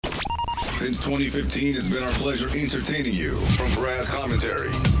Since 2015, it's been our pleasure entertaining you. From brass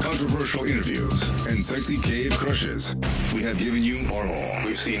commentary, controversial interviews, and sexy cave crushes, we have given you our all.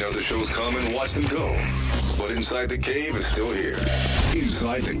 We've seen other shows come and watched them go. But Inside the Cave is still here.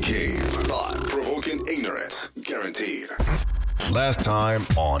 Inside the Cave. Thought-provoking ignorance. Guaranteed. Last time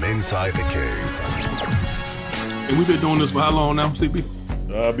on Inside the Cave. And we've been doing this for how long now, CB?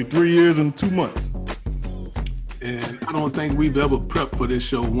 It'll be 3 years and 2 months. And I don't think we've ever prepped for this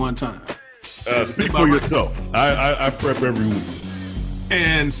show one time. Speak for yourself. I prep every week.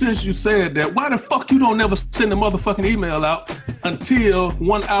 And since you said that, why the fuck you don't never send a motherfucking email out until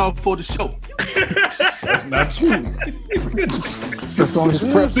 1 hour before the show? That's not true. That's on his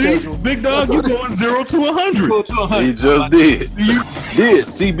prep schedule. Big dog, you going 0 to 100. He just did. Did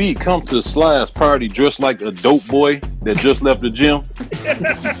CB come to Sly's party dressed like a dope boy that just left the gym?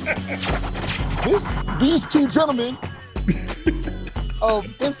 These two gentlemen of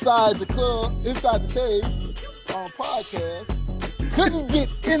Inside the Cave podcast couldn't get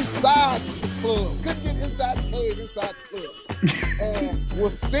inside the club, couldn't get inside the cave, inside the club, and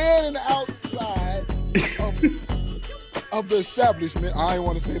was standing outside of the establishment. I ain't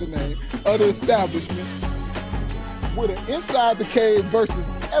want to say the name of the establishment with an Inside the Cave versus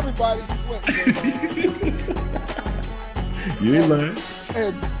everybody's sweatshirt on. You ain't lying.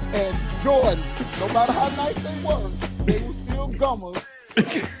 And Jordans, no matter how nice they were still gummers.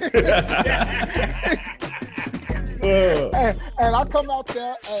 And I come out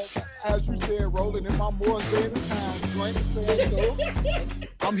there, as you said, rolling in my Moore's Day in the town joint, saying,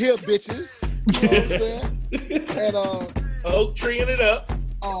 I'm here, bitches. You know what I'm saying? And treeing it up.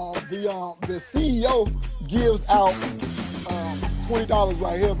 The CEO gives out $20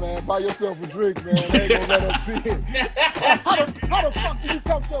 right here, man. Buy yourself a drink, man. They ain't gonna let us see it. How the fuck do you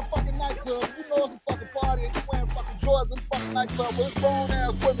come to a fucking nightclub? You know it's a fucking party and you wearing fucking Jordans in the fucking nightclub with grown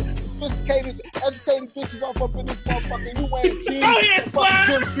ass women, sophisticated, educated bitches off up in this motherfucker, and you wearing jeans, fucking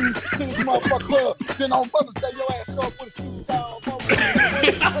gym shoes to this motherfucking club. Then on Mother's Day, your ass show up with a suit and tie on,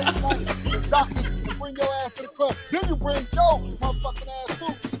 the doctors bring your ass to the club. Then you bring Joe motherfucking ass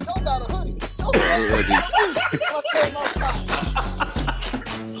too. Joe got a hoodie. Joe got a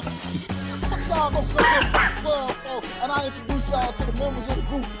y'all go straight to the club, and I introduce y'all to the members of the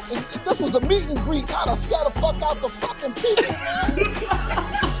group. This was a meet and greet. I'd scare the fuck out the fucking people,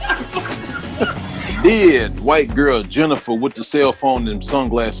 man. Did white girl Jennifer with the cell phone and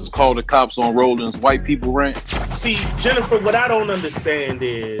sunglasses call the cops on Roland's white people rant? See, Jennifer, what I don't understand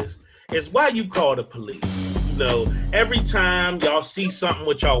is why you call the police. You know, every time y'all see something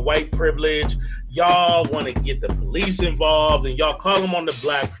with y'all white privilege, y'all want to get the police involved and y'all call them on the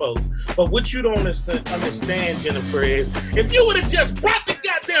black folks. But what you don't understand, Jennifer, is if you would have just brought the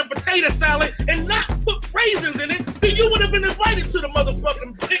goddamn potato salad and not put raisins in it, then you would have been invited to the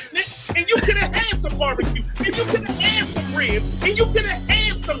motherfucking picnic and you could have had some barbecue and you could have had some ribs and you could have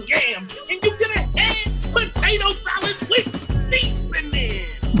had some yam and you could have had potato salad with seasoning.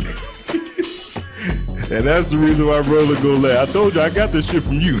 And that's the reason why Roland go last. I told you I got this shit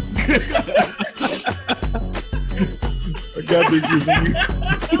from you. I got this shit from you.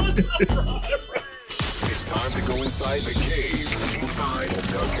 It's time to go inside the cave. Inside the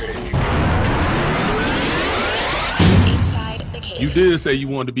cave. Inside the Cave. You did say you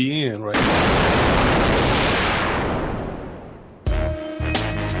wanted to be in, right?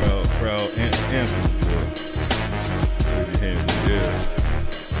 Proud anthem. Raise your hands in the air.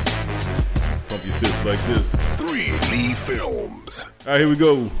 Pump your fists like this. 3D Films. All right, here we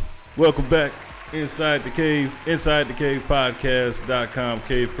go. Welcome back. Inside the Cave. Inside the Cave podcast.com.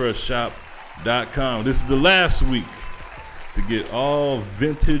 Cavecrushshop.com. This is the last week to get all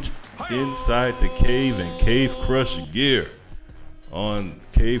vintage Inside the Cave and Cave Crush gear on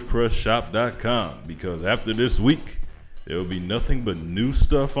cavecrushshop.com, because after this week there will be nothing but new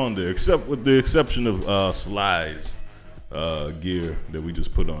stuff on there, except with the exception of Sly's gear that we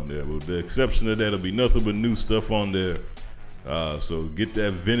just put on there. With the exception of that, there'll be nothing but new stuff on there. So get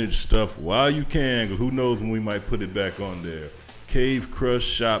that vintage stuff while you can, because who knows when we might put it back on there.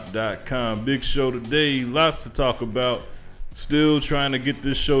 Cavecrushshop.com. Big show today, lots to talk about. Still trying to get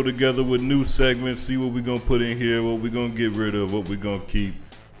this show together with new segments, see what we're going to put in here, what we're going to get rid of, what we're going to keep.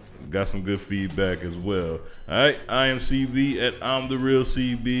 Got some good feedback as well. All right, I am CB at I'm the Real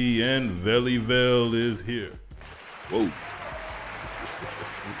CB, and Velivel is here. Whoa.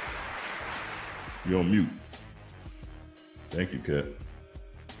 You're on mute. Thank you, Kat.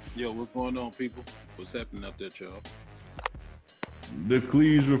 Yo, what's going on, people? What's happening out there, y'all? The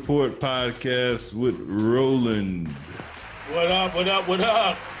Cleves Report podcast with Roland. What up, what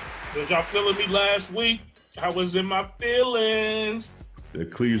up? Was y'all feeling me last week? I was in my feelings. That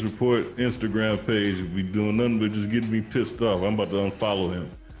Cleves Report Instagram page be doing nothing but just getting me pissed off. I'm about to unfollow him.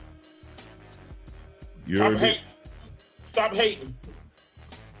 Stop hating.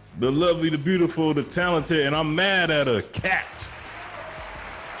 The lovely, the beautiful, the talented, and I'm mad at a cat.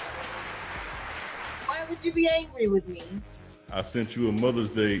 Why would you be angry with me? I sent you a Mother's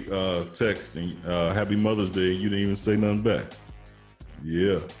Day text and Happy Mother's Day. You didn't even say nothing back.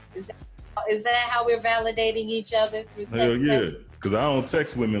 Yeah. Is that how we're validating each other? Hell yeah. Because I don't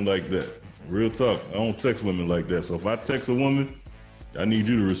text women like that. Real talk. I don't text women like that. So if I text a woman, I need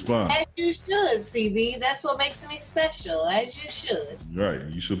you to respond. As you should, CB. That's what makes me special. As you should. Right.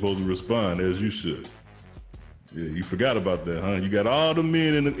 You're supposed to respond as you should. Yeah, you forgot about that, huh? You got all the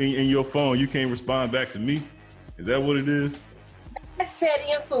men in your phone. You can't respond back to me? Is that what it is? That's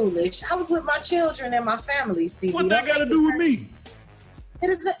petty and foolish. I was with my children and my family, CB. What that got to do with me?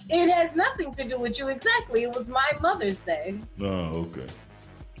 It has nothing to do with you. Exactly. It was my Mother's Day. Oh, okay.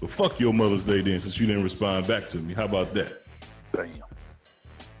 Well, fuck your Mother's Day then, since you didn't respond back to me. How about that? Damn.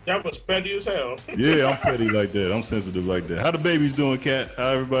 That was petty as hell. Yeah, I'm petty like that. I'm sensitive like that. How the babies doing, Kat? How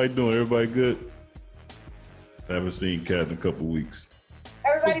everybody doing? Everybody good? I haven't seen Kat in a couple weeks.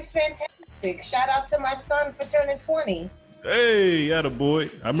 Everybody's fantastic. Shout out to my son for turning 20. Hey,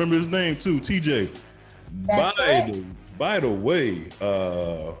 attaboy. I remember his name too, TJ. By the way,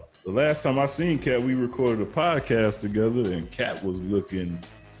 the last time I seen Kat, we recorded a podcast together, and Kat was looking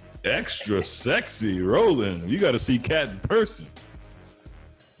extra sexy, rolling. You got to see Kat in person.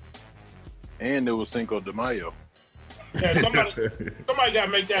 And there was Cinco de Mayo. Yeah, somebody got to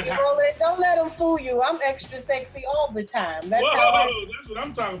make that happen. Don't let them fool you. I'm extra sexy all the time. That's that's what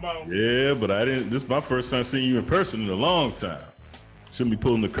I'm talking about. Yeah, but I didn't. This is my first time seeing you in person in a long time. Shouldn't be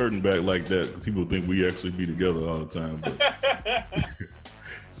pulling the curtain back like that. People think we actually be together all the time. But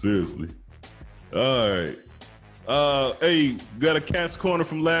seriously. All right. Hey, got a Cat's Corner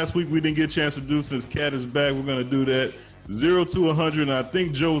from last week we didn't get a chance to do. Since Kat is back, we're going to do that. 0 to 100, and I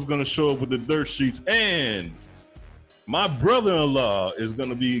think Joe's going to show up with the dirt sheets. And my brother-in-law is going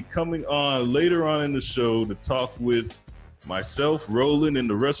to be coming on later on in the show to talk with myself, Roland, and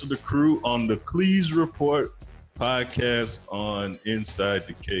the rest of the crew on the Cleves Report podcast on Inside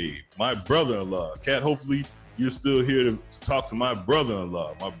the Cave. My brother-in-law. Kat, hopefully you're still here to talk to my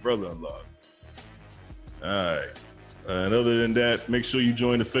brother-in-law. All right. And other than that, make sure you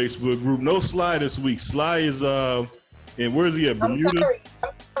join the Facebook group. No Sly this week. Sly is and where's he at? Bermuda?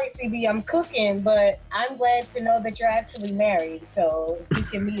 I'm sorry, CB. I'm cooking, but I'm glad to know that you're actually married. So if you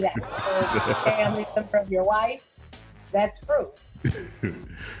can meet a family member of your wife, that's proof.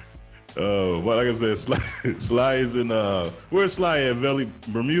 Well, like I said, Sly is in where's Sly at?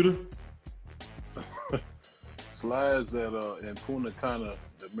 Bermuda? Sly is at in Punta Cana,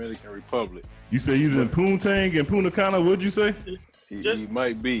 Dominican Republic. You say he's in Poontang and Punta Cana? What'd you say? He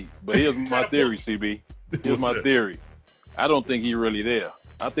might be, but here's my theory, CB. Here's my theory. I don't think he's really there.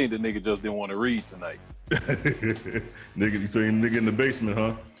 I think the nigga just didn't want to read tonight. Nigga, you saying nigga in the basement,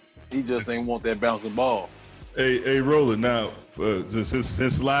 huh? He just ain't want that bouncing ball. Hey, Roland. Now, since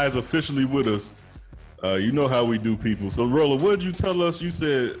Sly is officially with us, you know how we do, people. So, Roland, what did you tell us? You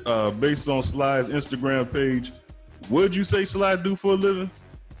said based on Sly's Instagram page, what did you say Sly do for a living?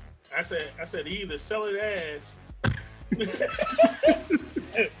 I said he either selling ass.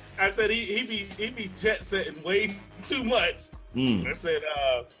 I said he be jet setting way too much. I said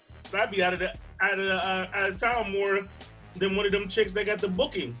Sly be out of town more than one of them chicks that got the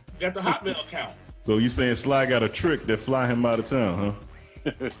Hotmail account. So you saying Sly got a trick that fly him out of town,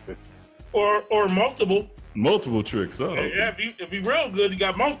 huh? or multiple tricks. Oh, yeah. If you real good, you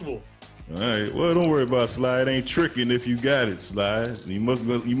got multiple. All right. Well, don't worry about Sly. It ain't tricking if you got it, Sly. You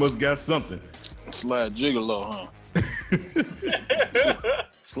must got something. Sly gigolo, huh?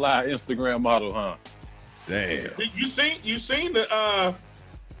 Sly Instagram model, huh? Damn. You seen the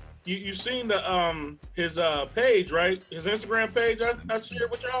his page, right? His Instagram page. I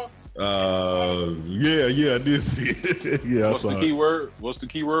shared with y'all. Yeah, I did see it. Yeah. What's the keyword? What's the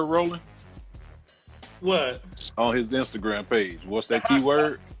keyword, Rolling? What? On his Instagram page. What's that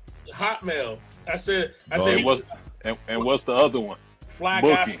keyword? Hotmail. I said. What's the other one? Fly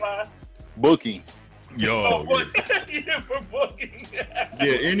Booking. guy fly. Booking. Yo. Yeah, for booking.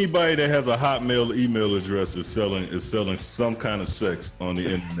 Yeah, anybody that has a Hotmail email address is selling some kind of sex on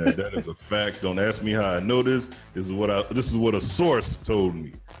the internet. That is a fact. Don't ask me how I know this. This is what a source told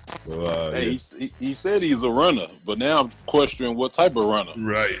me. So hey, yeah. he said he's a runner, but now I'm questioning what type of runner.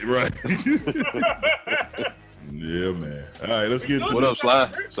 Right. Yeah, man. All right, let's get to what up, Sly?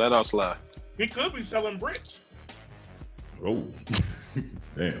 Shout out, Sly. He could be selling bricks. Oh,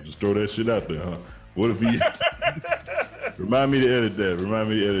 damn! Just throw that shit out there, huh? What if he? Remind me to edit that. All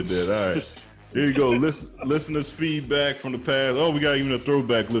right. Here you go. Listeners' feedback from the past. Oh, we got even a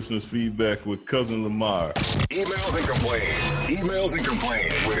throwback listeners' feedback with Cousin Lamar. Emails and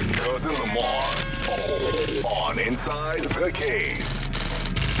complaints with Cousin Lamar on Inside the Cave.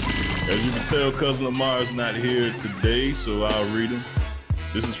 As you can tell, Cousin Lamar is not here today, so I'll read him.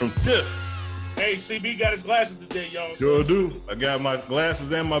 This is from Tiff. Hey, CB got his glasses today, y'all. Sure do. I got my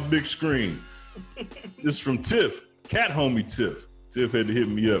glasses and my big screen. This is from Tiff. Cat homie Tiff. Tiff had to hit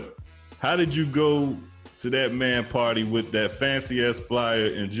me up. How did you go to that man party with that fancy ass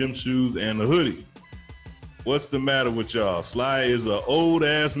flyer and gym shoes and a hoodie? What's the matter with y'all? Sly is an old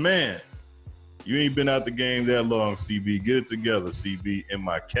ass man. You ain't been out the game that long, CB. Get it together, CB, in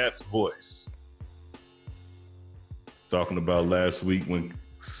my cat's voice. It's talking about last week when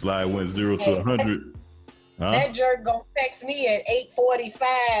Sly went 0 to 100. Huh? That jerk gonna text me at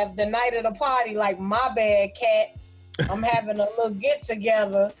 8:45 the night of the party like, my bad, cat. I'm having a little get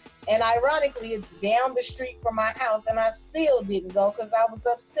together. And ironically, it's down the street from my house, and I still didn't go because I was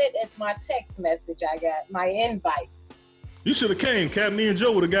upset at my text message I got, my invite. You should have came. Cat, me and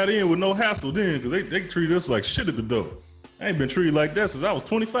Joe would have got in with no hassle then, because they treated us like shit at the door. I ain't been treated like that since I was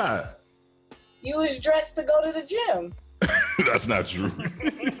 25. You was dressed to go to the gym. That's not true.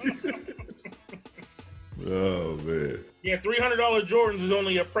 Oh, man. Yeah, $300 Jordans is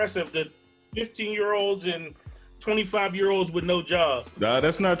only oppressive to 15-year-olds and 25-year-olds with no job. Nah,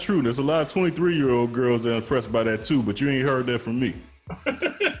 that's not true. There's a lot of 23-year-old girls that are impressed by that too, but you ain't heard that from me.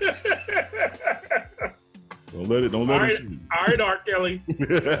 Don't let it. All right, R. Kelly.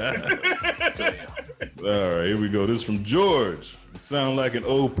 All right, here we go. This is from George. You sound like an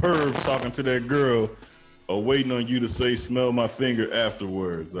old perv talking to that girl or waiting on you to say, smell my finger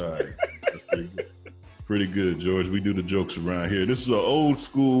afterwards. All right. That's pretty good. Pretty good, George. We do the jokes around here. This is an old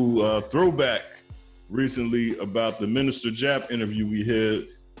school throwback recently about the Minister Jap interview we had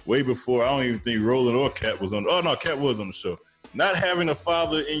way before. I don't even think Roland or Cat was on. Oh, no, Cat was on the show. Not having a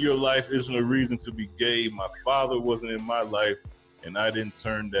father in your life isn't a reason to be gay. My father wasn't in my life, and I didn't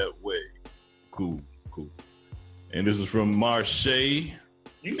turn that way. Cool. And this is from Marche.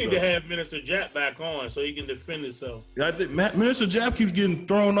 You need to have Minister Jap back on so he can defend himself. I think Minister Jap keeps getting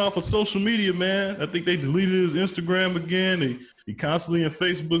thrown off of social media, man. I think they deleted his Instagram again. He constantly in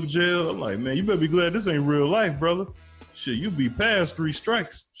Facebook jail. I'm like, man, you better be glad this ain't real life, brother. Shit, you be past 3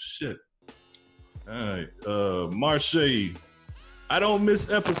 strikes. Shit. All right. Marche. I don't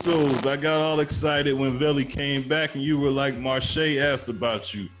miss episodes. I got all excited when Veli came back and you were like, Marche asked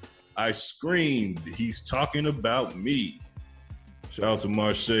about you. I screamed, he's talking about me. Shout out to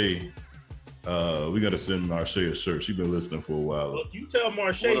Marche. We got to send Marche a shirt. She's been listening for a while. Well, you tell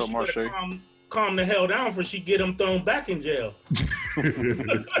Marche she better calm the hell down for she get him thrown back in jail.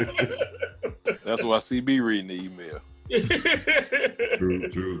 That's why CB reading the email.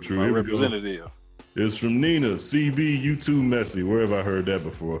 True. My representative. It's from Nina. CB, you too messy. Where have I heard that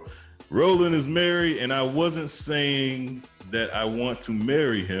before? Roland is married, and I wasn't saying that I want to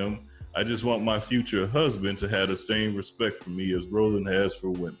marry him. I just want my future husband to have the same respect for me as Roland has for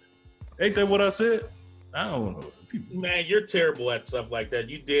women. Ain't that what I said? I don't know. Man, you're terrible at stuff like that.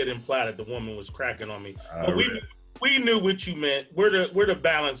 You did imply that the woman was cracking on me. But we knew what you meant. We're the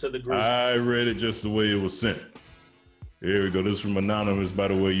balance of the group. I read it just the way it was sent. Here we go. This is from Anonymous. By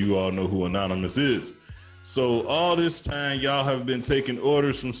the way, you all know who Anonymous is. So all this time, y'all have been taking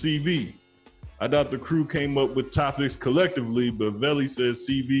orders from CB. I thought the crew came up with topics collectively, but Veli says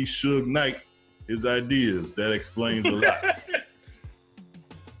CB should Knight his ideas. That explains a lot.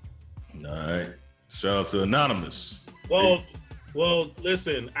 All right. Shout out to Anonymous. Well,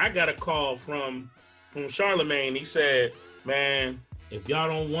 listen, I got a call from Charlemagne. He said, man, if y'all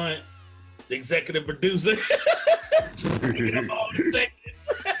don't want the executive producer, come to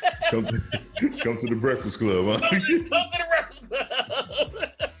the Breakfast Club, huh? Come to the Breakfast Club.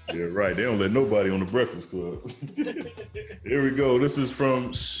 Yeah, right. They don't let nobody on the Breakfast Club. Here we go. This is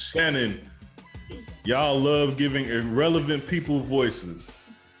from Shannon. Y'all love giving irrelevant people voices.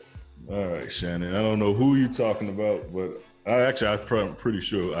 All right, Shannon. I don't know who you're talking about, but I'm pretty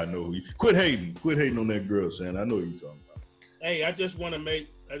sure I know who you. Quit hating on that girl, Shannon. I know who you're talking about. Hey, I just want to make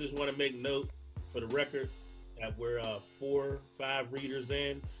note for the record that we're 4-5 readers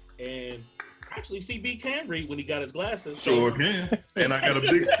in, and actually CB can read when he got his glasses. Sure can. And I got a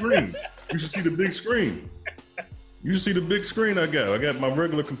big screen. You should see the big screen. You should see the big screen I got. I got my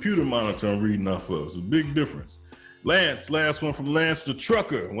regular computer monitor I'm reading off of. It's a big difference. Lance, last one from Lance the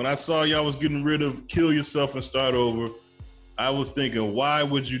Trucker. When I saw y'all was getting rid of Kill Yourself and Start Over, I was thinking, why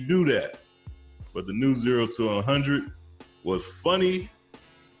would you do that? But the new 0 to 100 was funny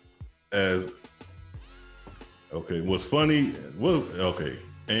as Okay, what's funny? Well, okay,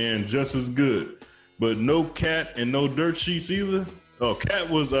 and just as good, but no Cat and no dirt sheets either. Oh, Cat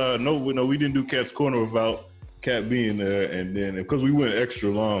was no, we didn't do Cat's corner without Cat being there, and then because we went extra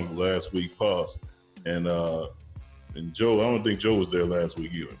long last week, pause, and Joe, I don't think Joe was there last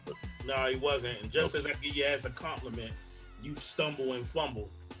week either. But. No, he wasn't. And just as I give you as a compliment, you stumble and fumble.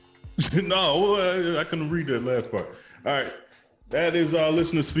 No, I couldn't read that last part. All right. That is our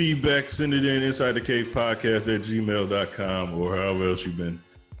listeners' feedback. Send it in Inside the Cave Podcast at gmail.com or however else you've been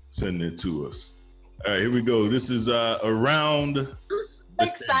sending it to us. All right, here we go. This is around. I'm so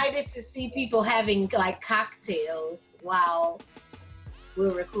excited to see people having like cocktails while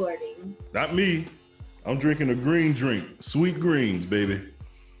we're recording. Not me. I'm drinking a green drink. Sweet greens, baby.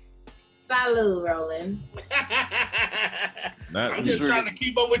 Salud, Roland. I'm just trying to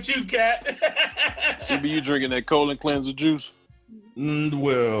keep up with you, Cat. CB, you drinking that colon cleanser juice?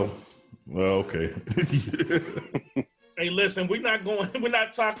 Well, okay. Hey, listen, we're not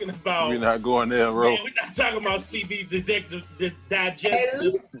talking about. We're not going there, bro. Man, we're not talking about CB's digestive. At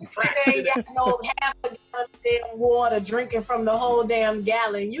least they ain't got no half a gallon of damn water drinking from the whole damn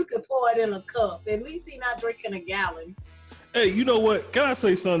gallon. You can pour it in a cup. At least he's not drinking a gallon. Hey, you know what? Can I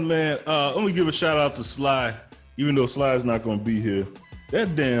say something, man? I'm gonna give a shout out to Sly, even though Sly's not gonna be here.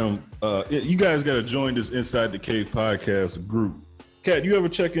 That damn, you guys gotta join this Inside the Cave podcast group. Kat, you ever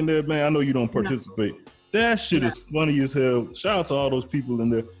check in there, man? I know you don't participate. No. That shit is funny as hell. Shout out to all those people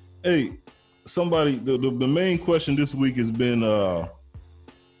in there. Hey, somebody, the main question this week has been,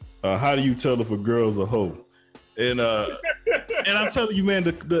 how do you tell if a girl's a hoe? And I'm telling you, man,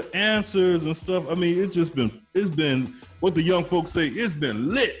 the answers and stuff. I mean, it's been what the young folks say. It's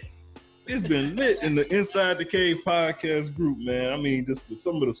been lit. It's been lit in the Inside the Cave podcast group, man. I mean, just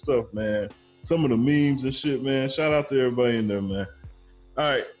some of the stuff, man. Some of the memes and shit, man. Shout out to everybody in there, man. All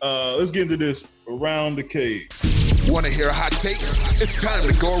right, let's get into this around the cave. Want to hear a hot take? It's time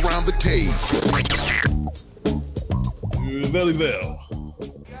to go around the cave. Belly Bell.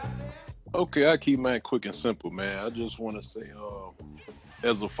 Okay, I keep mine quick and simple, man. I just want to say,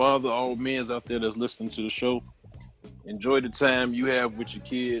 as a father, all men out there that's listening to the show, enjoy the time you have with your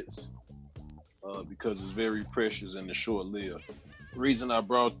kids because it's very precious and it's short-lived. The reason I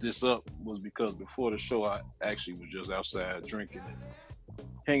brought this up was because before the show, I actually was just outside drinking and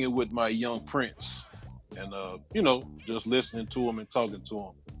hanging with my young prince and, just listening to him and talking to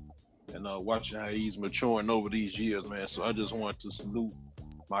him and watching how he's maturing over these years, man. So I just wanted to salute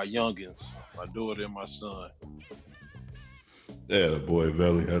my youngins, my daughter and my son. Yeah, boy,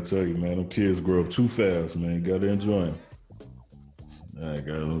 Valley, I tell you, man, them kids grow up too fast, man. You gotta enjoy them. I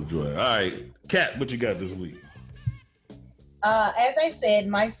gotta enjoy it. All right, Kat, what you got this week? As I said,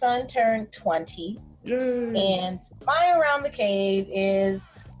 my son turned 20. Yay. And my Around the Cave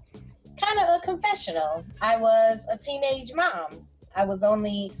is kind of a confessional. I was a teenage mom. I was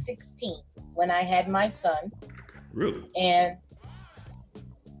only 16 when I had my son. Really? And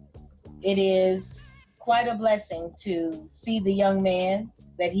it is quite a blessing to see the young man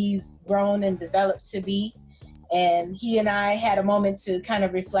that he's grown and developed to be. And he and I had a moment to kind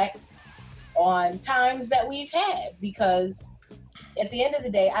of reflect on times that we've had, because at the end of the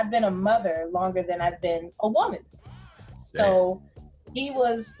day, I've been a mother longer than I've been a woman. So he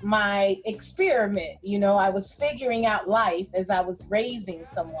was my experiment. You know, I was figuring out life as I was raising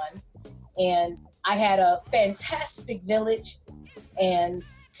someone. And I had a fantastic village. And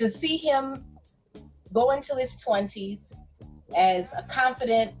to see him go into his 20s as a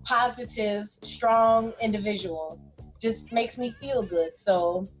confident, positive, strong individual just makes me feel good.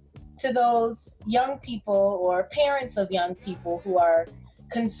 So to those young people or parents of young people who are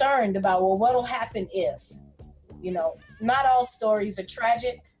concerned about, well, what'll happen if, not all stories are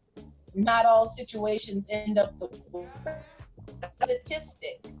tragic. Not all situations end up the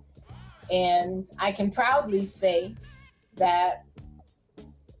statistic. And I can proudly say that,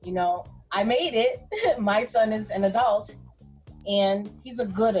 I made it. My son is an adult and he's a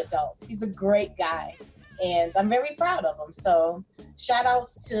good adult. He's a great guy. And I'm very proud of him. So shout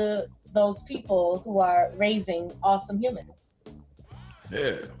outs to those people who are raising awesome humans.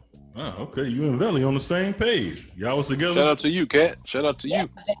 Yeah. Oh, okay. You and Valley on the same page. Y'all was together. Shout out to you, Kat. Shout out to you.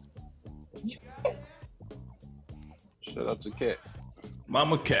 Shout out to Kat.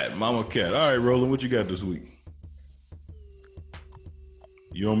 Mama Cat. All right, Roland, what you got this week?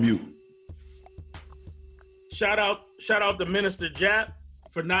 You on mute. Shout out to Minister Jap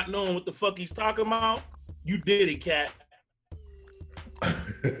for not knowing what the fuck he's talking about. You did it, Kat.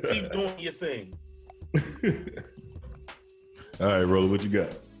 Keep doing your thing. All right, Roland, what you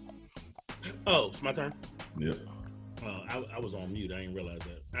got? Oh, it's my turn? Yeah. I was on mute. I didn't realize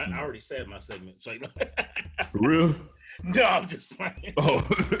that. I already said my segment. So For real? No, I'm just playing. Oh.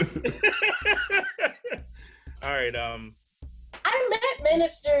 All right. I met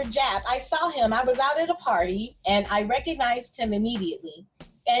Minister Jap. I saw him. I was out at a party and I recognized him immediately.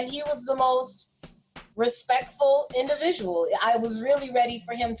 And he was the most respectful individual. I was really ready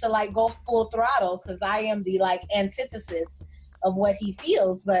for him to like go full throttle because I am the like antithesis of what he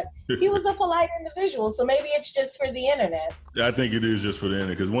feels, but he was a polite individual. So maybe it's just for the internet. I think it is just for the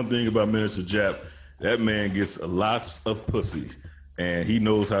internet, because one thing about Minister Jap, that man gets lots of pussy, and he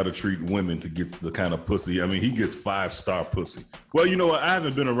knows how to treat women to get the kind of pussy. I mean, he gets 5-star pussy. Well, you know what? I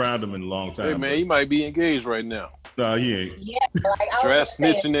haven't been around him in a long time. Hey, man, he might be engaged right now. Nah, he ain't. Yeah, like I Trash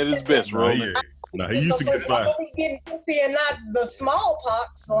snitching at his best, Nah, Roland. he ain't. Nah, he used to get 5. He's getting pussy and not the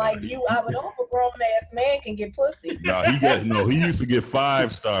smallpox like you. I would hope a grown ass man can get pussy. Nah, he used to get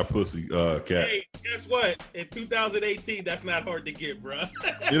 5-star pussy, Cat. Hey, guess what? In 2018, that's not hard to get, bro.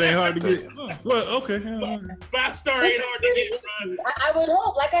 It ain't hard to get. Well, okay. 5-star ain't hard to get, bro. I would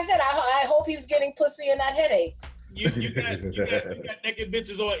hope. Like I said, I hope he's getting pussy and not headaches. You got naked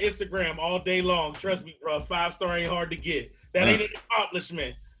bitches on Instagram all day long. Trust me, bro. 5-star ain't hard to get. That ain't an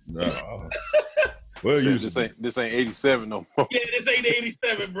accomplishment. No. Well, This ain't 87 no more. Yeah, this ain't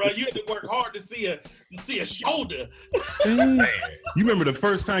 87, bro. You had to work hard to see a shoulder. Man, you remember the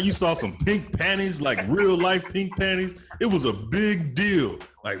first time you saw some pink panties, like real life pink panties? It was a big deal.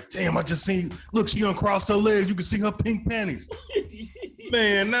 Like, damn, I just seen. Look, she uncrossed her legs. You can see her pink panties.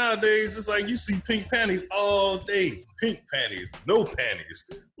 Man, nowadays it's like you see pink panties all day. Pink panties, no panties,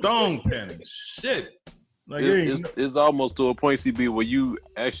 thong panties. Shit. Like it's almost to a point, CB, where you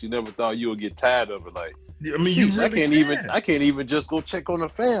actually never thought you would get tired of it. Like, I mean, you really I can't even just go check on the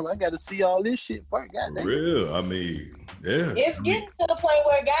fam. I got to see all this shit first. Goddamn. Real. I mean, yeah. It's getting to the point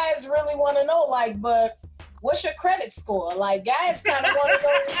where guys really want to know, like, but what's your credit score? Like, guys kind of want to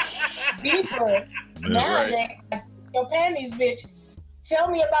go deeper nowadays. Like, your panties, bitch. Tell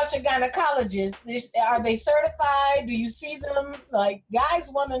me about your gynecologist. Are they certified? Do you see them? Like, guys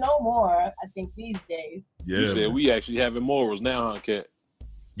want to know more, I think, these days. Yeah. You said we actually having morals now, huh, Cat?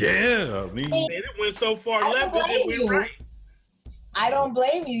 Yeah, I mean, it went so far left that it went right. I don't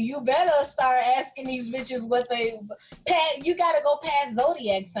blame you. You better start asking these bitches what they. You gotta go past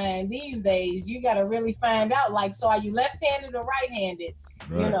zodiac sign these days. You gotta really find out. Like, so are you left-handed or right-handed?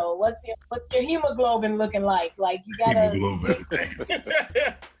 Right. You know, what's your hemoglobin looking like? Like, you gotta.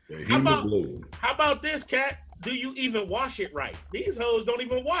 Hemoglobin. How about this, Cat? Do you even wash it right? These hoes don't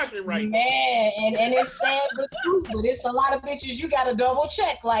even wash it right. Man, and it's sad but true, but it's a lot of bitches you gotta double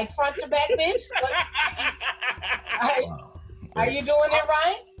check, like front to back, bitch. Like, are you doing it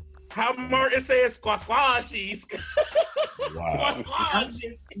right? How Martin says squashies. Wow.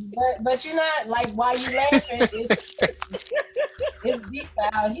 But you're not, like, while you laughing, it's deep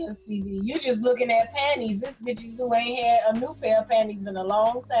out here, CV. You just looking at panties. This bitches who ain't had a new pair of panties in a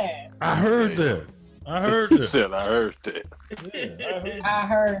long time. I heard that. I heard that. Yeah, I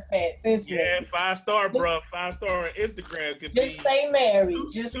heard that. Yeah, 5-star, bro. 5-star on Instagram could just stay married.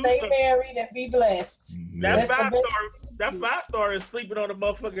 Just stay married and be blessed. That 5-star is sleeping on a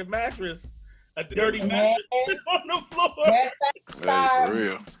motherfucking mattress, a dirty mattress on the floor. That 5-star, for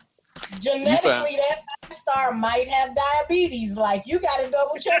real. Genetically, that 5-star might have diabetes. Like, you got to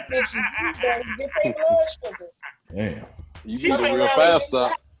double check bitches. You gotta get their blood sugar. Damn. You get a real 5-star.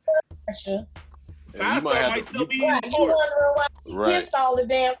 5-star might still be right. You wondering why she pissed all the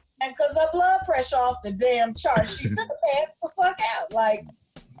damn time because her blood pressure off the damn chart. She could have passed the fuck out. Like,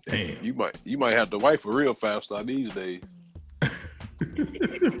 damn. You might have to wife a real 5-star these days.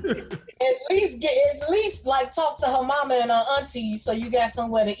 At least like talk to her mama and her auntie so you got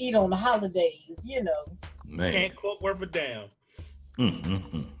somewhere to eat on the holidays, you know. Man. Can't cook worth a damn.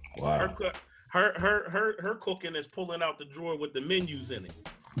 Wow. Her cooking is pulling out the drawer with the menus in it.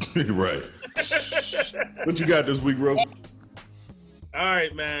 Right. What you got this week, bro? All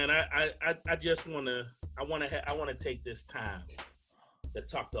right, man. I just wanna take this time to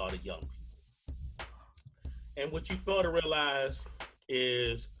talk to all the young people. And what you fail to realize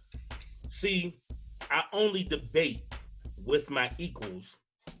is, see, I only debate with my equals,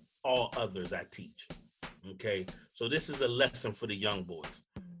 all others I teach. Okay? So this is a lesson for the young boys.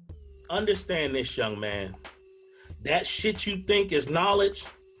 Understand this, young man. That shit you think is knowledge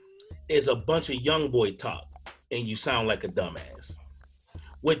is a bunch of young boy talk, and you sound like a dumbass.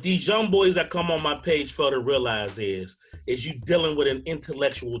 What these young boys that come on my page fail to realize is you dealing with an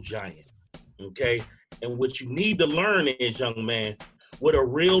intellectual giant, okay? And what you need to learn is, young man, what a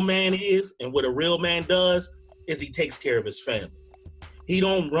real man is and what a real man does is he takes care of his family. He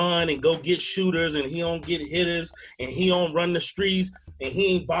don't run and go get shooters, and he don't get hitters, and he don't run the streets, and he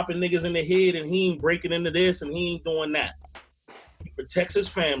ain't bopping niggas in the head, and he ain't breaking into this, and he ain't doing that. He protects his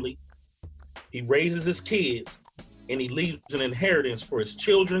family, he raises his kids, and he leaves an inheritance for his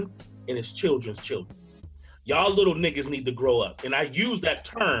children and his children's children. Y'all little niggas need to grow up. And I use that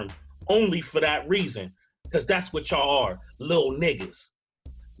term only for that reason, because that's what y'all are, little niggas.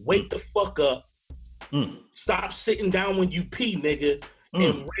 Wake the fuck up. Stop sitting down when you pee, nigga,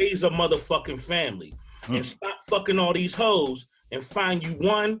 and raise a motherfucking family. And stop fucking all these hoes and find you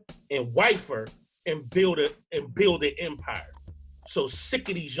one and wife her and build an empire. So sick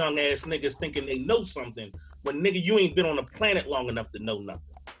of these young ass niggas thinking they know something when, nigga, you ain't been on the planet long enough to know nothing.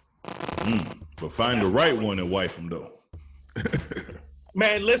 But find the right one and wife him though.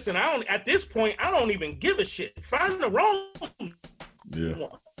 Man, listen, at this point, I don't even give a shit. Find the wrong one.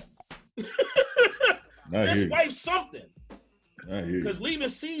 Just wife something. Because leaving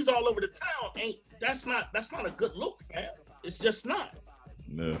seeds all over the town that's not a good look, fam. It's just not.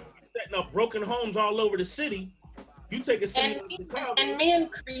 No. Setting up broken homes all over the city. You take a city and men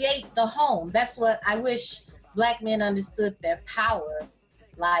create the home. That's what I wish Black men understood, their power.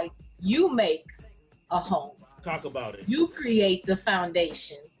 Like, you make a home. Talk about it. You create the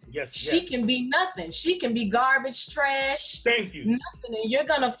foundation. Yes. She can be nothing. She can be garbage, trash. Thank you. Nothing, and you're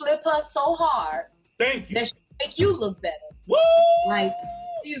gonna flip her so hard. Thank you. That she make you look better. Woo! Like,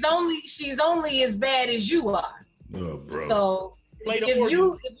 she's only as bad as you are. Oh, bro. So if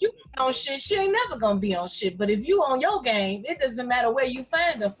you on shit, she ain't never gonna be on shit. But if you on your game, it doesn't matter where you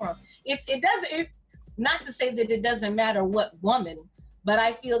find her from. Not to say that it doesn't matter what woman, but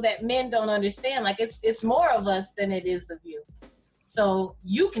I feel that men don't understand. Like, it's more of us than it is of you. So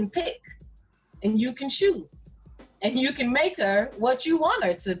you can pick and you can choose and you can make her what you want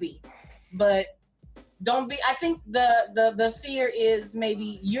her to be. But don't be, I think the fear is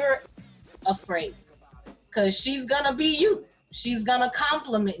maybe you're afraid because she's gonna be you. She's gonna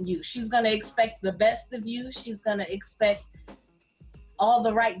compliment you. She's gonna expect the best of you. She's gonna expect all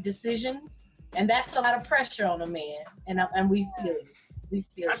the right decisions. And that's a lot of pressure on a man. And we feel it. We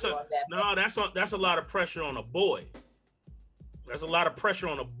feel it on that. No, that's a lot of pressure on a boy. There's a lot of pressure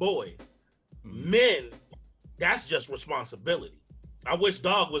on a boy. Men, that's just responsibility. I wish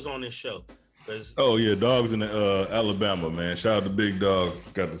Dog was on this show. Oh yeah, Dog's in Alabama, man. Shout out to Big Dog.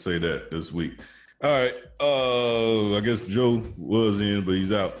 Got to say that this week. All right, I guess Joe was in, but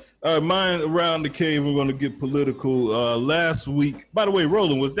he's out. All right, mine around the cave. We're gonna get political. Last week, by the way,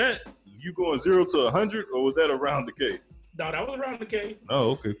 Roland, was that you going 0 to 100, or was that around the cave? No, that was around the cave.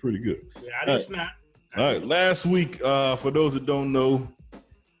 Oh, okay, pretty good. Yeah, I didn't snap. All right, last week, for those that don't know,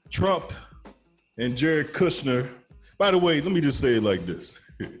 Trump and Jared Kushner. By the way, let me just say it like this.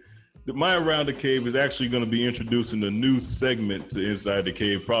 My Around the Cave is actually going to be introducing a new segment to Inside the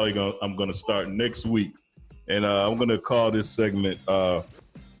Cave. I'm going to start next week. And I'm going to call this segment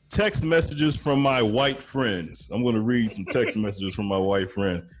Text Messages from My White Friends. I'm going to read some text messages from my white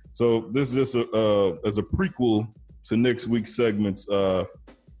friend. So this is just as a prequel to next week's segments.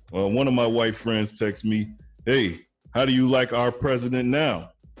 One of my white friends texts me, "Hey, how do you like our president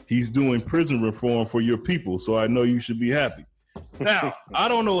now? He's doing prison reform for your people, so I know you should be happy." Now, I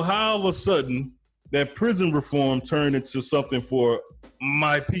don't know how all of a sudden that prison reform turned into something for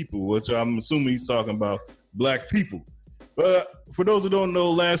my people, which I'm assuming he's talking about Black people. But for those who don't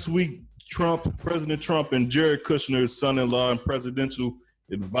know, last week, President Trump and Jared Kushner's son-in-law and presidential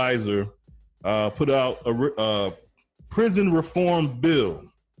advisor put out a prison reform bill.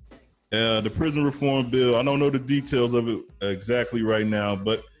 The prison reform bill, I don't know the details of it exactly right now,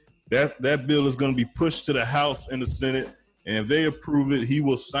 but that bill is going to be pushed to the House and the Senate, and if they approve it, he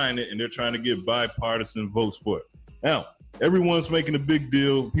will sign it, and they're trying to get bipartisan votes for it. Now, everyone's making a big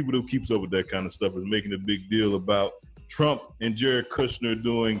deal. People who keeps up with that kind of stuff is making a big deal about Trump and Jared Kushner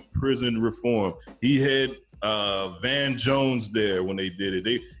doing prison reform. He had Van Jones there when they did it.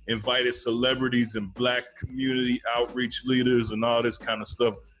 They invited celebrities and Black community outreach leaders and all this kind of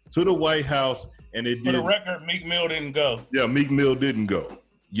stuff to the White House, and it did. For the record, Meek Mill didn't go. Yeah, Meek Mill didn't go.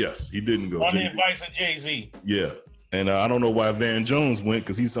 Yes, he didn't go. On the advice of Jay-Z. Yeah, and I don't know why Van Jones went,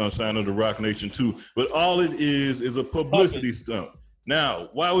 because he's on sign of the Rock Nation too. But all it is a publicity stunt. Now,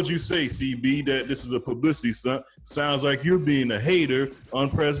 why would you say, CB, that this is a publicity stunt? Sounds like you're being a hater on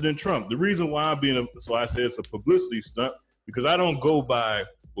President Trump. The reason why that's why I say it's a publicity stunt, because I don't go by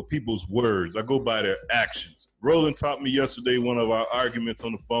people's words. I go by their actions. Roland taught me yesterday one of our arguments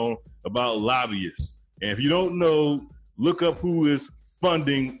on the phone about lobbyists. And if you don't know, look up who is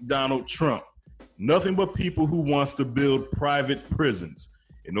funding Donald Trump. Nothing but people who wants to build private prisons.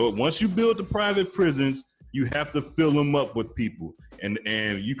 You know, once you build the private prisons, You have to fill them up with people. And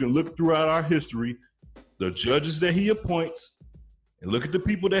you can look throughout our history, the judges that he appoints, and look at the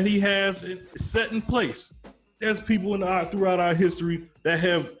people that he has set in place. There's people throughout our history that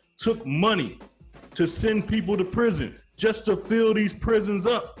have took money to send people to prison just to fill these prisons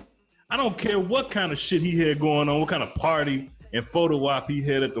up. I don't care what kind of shit he had going on, what kind of party and photo op he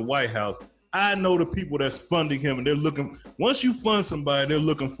had at the White House. I know the people that's funding him, and they're looking, once you fund somebody, they're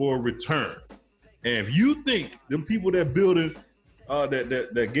looking for a return. And if you think them people that building,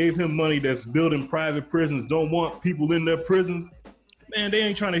 that gave him money, that's building private prisons, don't want people in their prisons, man, they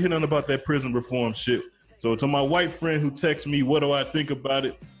ain't trying to hit on about that prison reform shit. So to my white friend who texts me, what do I think about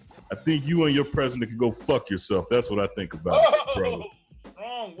it? I think you and your president can go fuck yourself. That's what I think about it, bro.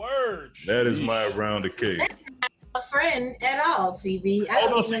 Wrong words. That is my round of cake. A friend at all, CB. I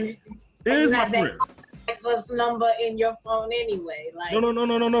don't understand. It is my friend. This number in your phone anyway. Like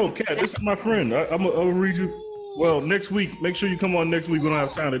No, Kat, this is my friend. I'll read you. Well, next week, make sure you come on next week. We don't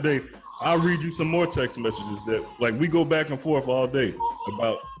have time today. I'll read you some more text messages that, like, we go back and forth all day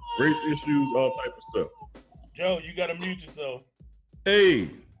about race issues, all type of stuff. Joe, you gotta mute yourself. Hey,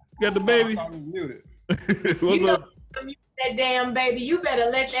 you got the baby? What's up? That damn baby. You better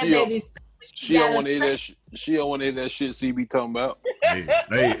let that baby. She don't want to hear that. She don't want to hear that shit CB talking about.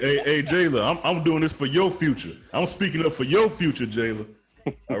 Hey, Jayla, I'm doing this for your future. I'm speaking up for your future, Jayla.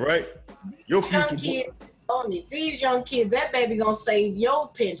 All right, your future. These young kids, that baby gonna save your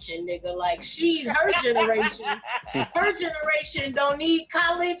pension, nigga. Like her generation. Her generation don't need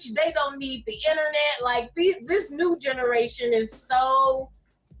college. They don't need the internet. Like this new generation is so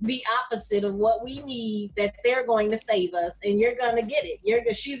the opposite of what we need, that they're going to save us, and you're gonna get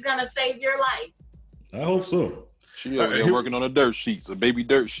it. She's gonna save your life. I hope so. She over there working on the dirt sheets, the baby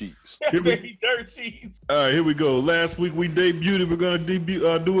dirt sheets. Baby dirt sheets. All right, here we go. Last week we debuted. We're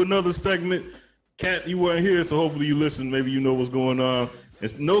gonna do another segment. Kat, you weren't here, so hopefully you listened. Maybe you know what's going on.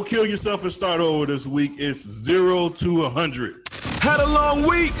 It's no kill yourself and start over this week. It's 0 to 100. Had a long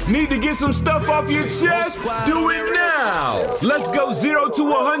week? Need to get some stuff off your chest? Do it now. Let's go 0 to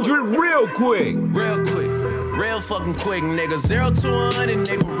 100 real quick. Real quick. Real fucking quick, nigga. 0 to 100,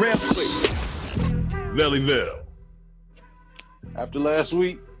 nigga, real quick. Valley Vel. After last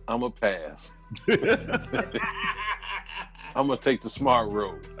week, I'm going to pass. I'm going to take the smart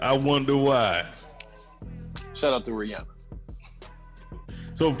road. I wonder why. Shout out to Rihanna.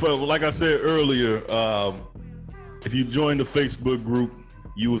 So, like I said earlier, if you join the Facebook group,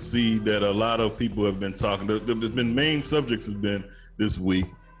 you will see that a lot of people have been talking. There's been main subjects have been this week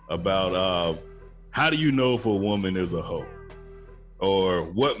about how do you know if a woman is a hoe, or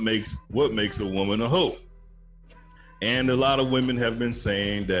what makes a woman a hoe. And a lot of women have been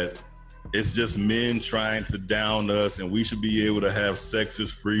saying that it's just men trying to down us, and we should be able to have sex as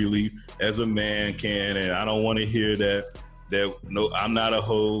freely as a man can. And I don't want to hear that no, I'm not a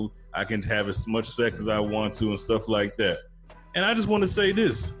hoe. I can have as much sex as I want to and stuff like that. And I just want to say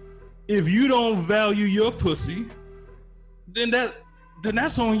this: if you don't value your pussy, then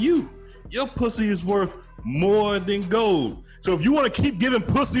that's on you. Your pussy is worth more than gold. So if you want to keep giving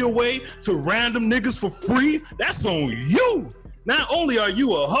pussy away to random niggas for free, that's on you. Not only are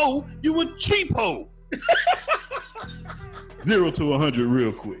you a hoe, you a cheap hoe. 0 to 100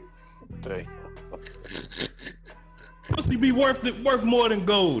 real quick. Hey. Pussy be worth more than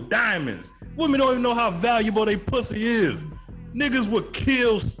gold, diamonds. Women don't even know how valuable they pussy is. Niggas would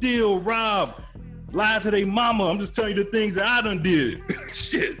kill, steal, rob, lie to their mama. I'm just telling you the things that I done did.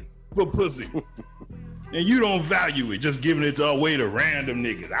 Shit, for pussy. And you don't value it, just giving it away to random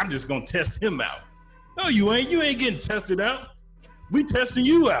niggas. I'm just gonna test him out. No, you ain't. You ain't getting tested out. We testing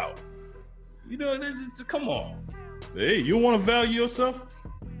you out. You know, come on. Hey, you want to value yourself?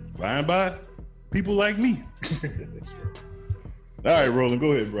 Fine by people like me. All right, Roland,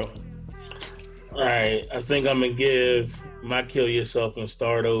 go ahead, bro. All right, I think I'm gonna give my kill yourself and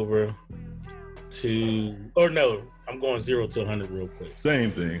start over to, or no, I'm going 0 to 100 real quick.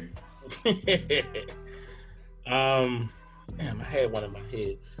 Same thing. Damn, I had one in my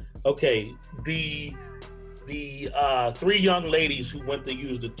head. Okay, the 3 young ladies who went to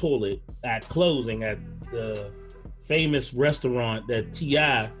use the toilet at closing at the famous restaurant that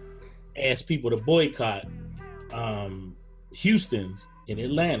T.I. asked people to boycott, Houston's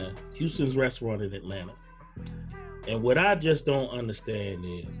restaurant in Atlanta. And what I just don't understand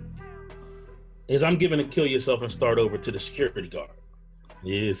is I'm giving a kill yourself and start over to the security guard.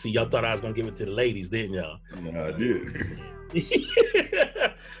 Yeah, see, y'all thought I was gonna give it to the ladies, didn't y'all? No, I did.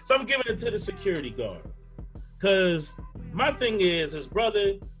 So I'm giving it to the security guard. Cause my thing is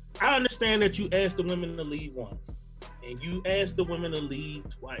brother, I understand that you asked the women to leave once and you asked the women to leave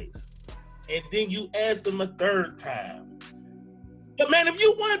twice. and then you ask them a third time. But man, if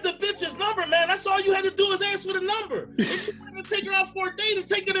you wanted the bitch's number, man, that's all you had to do is ask for the number. If you wanted to take her out for a date and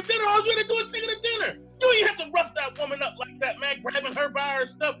take her to dinner, all you had to do is take her to dinner. You ain't have to rough that woman up like that, man, grabbing her by her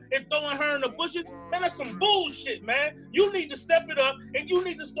stuff and throwing her in the bushes. Man, that's some bullshit, man. You need to step it up and you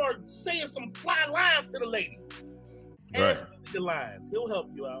need to start saying some fly lines to the lady. Ask the lines. He'll help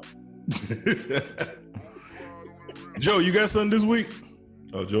you out. Joe, you got something this week?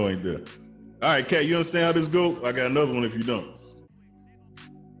 Oh, Joe ain't there. All right, Kat, you understand how this go? I got another one if you don't.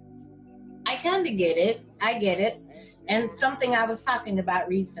 I kind of get it. I get it. And something I was talking about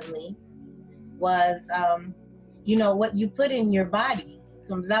recently was, what you put in your body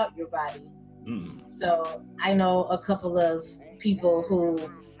comes out your body. Mm. So I know a couple of people who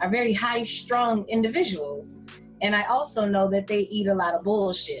are very high-strung individuals. And I also know that they eat a lot of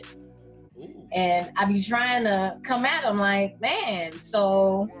bullshit. Ooh. And I be trying to come at them like, man,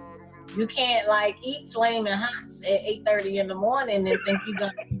 so you can't eat flaming hots at 8:30 in the morning and think you're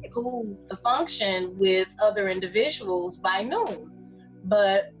gonna be cool to function with other individuals by noon.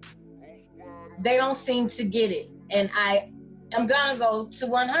 But they don't seem to get it. And I'm gonna go to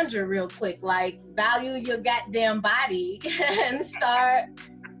 100 real quick. Value your goddamn body and start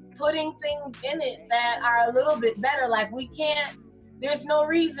putting things in it that are a little bit better. There's no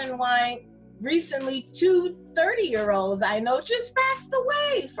reason why recently 2 30-year-olds I know just passed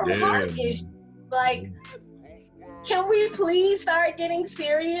away from heart issues. Can we please start getting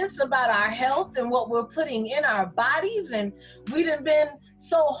serious about our health and what we're putting in our bodies? And we done been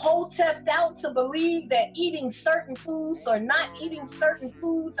so hotepped out to believe that eating certain foods or not eating certain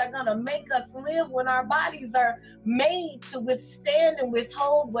foods are gonna make us live when our bodies are made to withstand and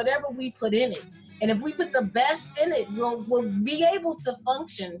withhold whatever we put in it. And if we put the best in it, we'll be able to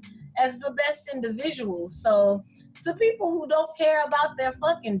function as the best individuals. So to people who don't care about their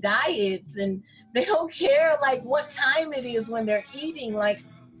fucking diets and they don't care what time it is when they're eating,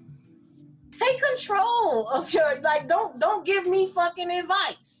 take control of your, don't give me fucking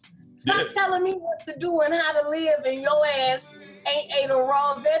advice. Stop telling me what to do and how to live, and your ass ain't ate a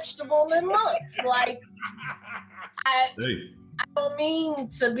raw vegetable in months. I don't mean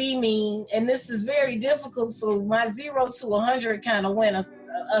to be mean, and this is very difficult, so my 0 to 100 kind of went a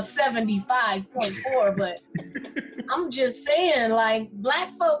 75.4, but I'm just saying, Black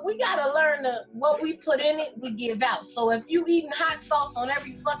folk, we gotta learn what we put in it, we give out. So if you eating hot sauce on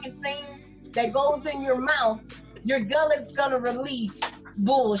every fucking thing that goes in your mouth, your gullet's gonna release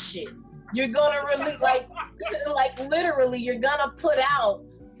bullshit. You're gonna release, literally, you're gonna put out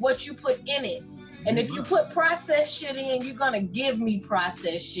what you put in it. And if you put processed shit in, you're gonna give me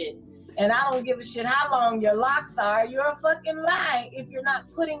processed shit. And I don't give a shit how long your locks are. You're a fucking lie if you're not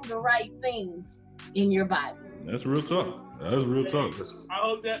putting the right things in your body. That's real talk. That's real talk. I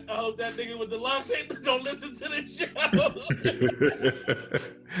hope that nigga with the locks don't listen to this show.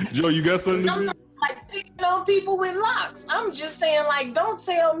 Joe, you got something to do? Picking on people with locks. I'm just saying, don't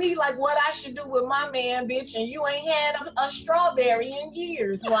tell me what I should do with my man, bitch, and you ain't had a strawberry in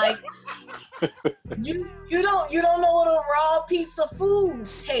years. You don't know what a raw piece of food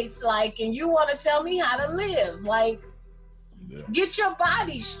tastes like, and you want to tell me how to live. Get your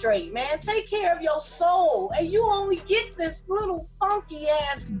body straight, man. Take care of your soul, and you only get this little funky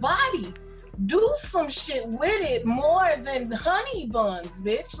ass body. Do some shit with it more than honey buns,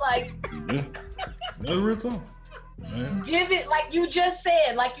 bitch. That's real talk. Man. Give it, you just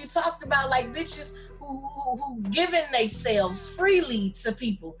said, you talked about, bitches who giving themselves freely to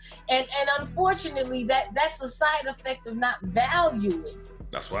people, and unfortunately that's a side effect of not valuing.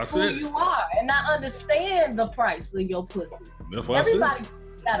 That's why I said who you are and not understand the price of your pussy. That's why everybody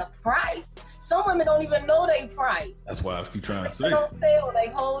got a price. Some women don't even know their price. That's why I keep trying to say. They don't sell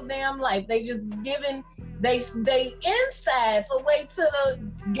their whole damn life. They just giving they insides away to the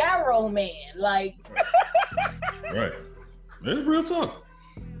Garrow man. Right. That's real talk.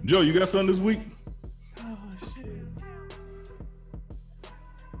 Joe, you got something this week? Oh shit.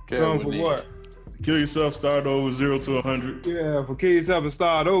 Come for what? Kill yourself, start over, 0 to 100. Yeah, for kill yourself and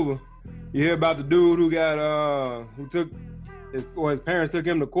start over. You hear about the dude who got his parents took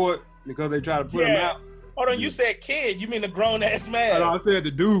him to court because they tried to put him out. Hold on, you said kid, you mean the grown ass man? No, I said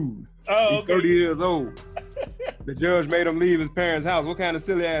the dude. Oh, He's 30 years old. The judge made him leave his parents' house. What kind of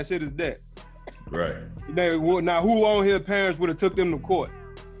silly ass shit is that? Right. Now, who on his parents would have took them to court?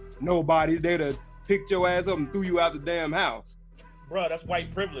 Nobody. They'd have picked your ass up and threw you out the damn house. Bro, that's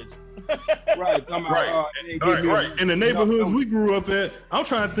white privilege. Right. Right. In the neighborhoods we grew up at, I'm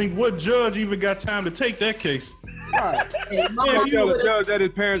trying to think what judge even got time to take that case. Right. You tell the judge that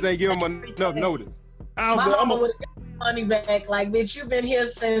his parents ain't give him enough notice. My mama would money back. Like, bitch, you been here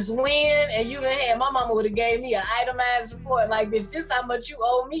since when? And you done had, my mama would have gave me an itemized report. Like, bitch, this how much you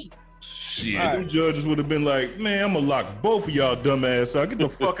owe me. Shit, them judges would have been like, man, I'm gonna lock both of y'all dumbass out. Get the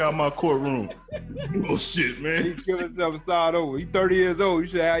fuck out of my courtroom. Bullshit, man. He killed himself and started over. He's 30 years old. You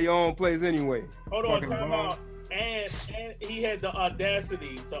should have your own place anyway. Hold on, time out. And he had the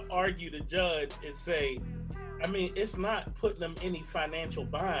audacity to argue the judge and say, I mean, it's not putting them any financial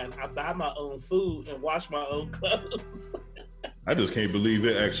bind. I buy my own food and wash my own clothes. I just can't believe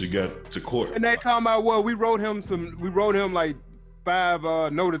it actually got to court. And they talking about, well, we wrote him like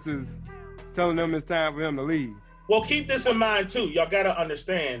 5 notices telling them it's time for him to leave. Well, keep this in mind too. Y'all gotta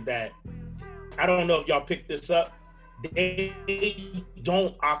understand that, I don't know if y'all picked this up, they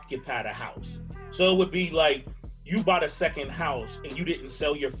don't occupy the house. So it would be like you bought a second house and you didn't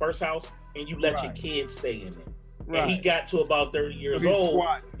sell your first house and you let your kids stay in it. Right. And he got to about 30 years old.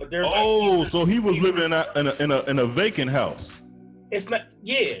 But so he was living in a vacant house. It's not.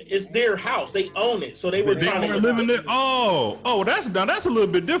 Yeah, it's their house. They own it, so they were trying to live in there. Oh, that's a little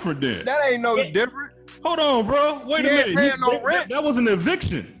bit different then. That ain't no different. Hold on, bro. Wait a minute. That was an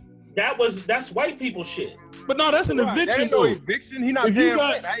eviction. That's white people shit. But no, that's an eviction. That ain't no eviction. He not paying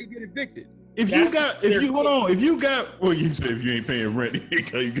rent. How you get evicted? Well, you say if you ain't paying rent, you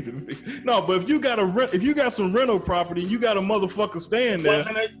get evicted. No, but if you got some rental property, you got a motherfucker staying there.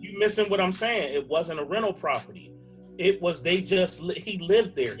 You missing what I'm saying? It wasn't a rental property. It was he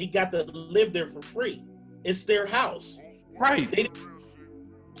lived there. He got to live there for free. It's their house. Right. They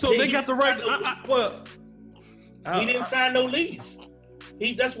got the right. He didn't sign no lease.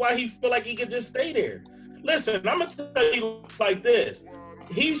 That's why he feel like he could just stay there. Listen, I'm gonna tell you like this.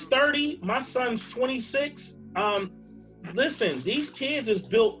 He's 30. My son's 26. Listen, these kids is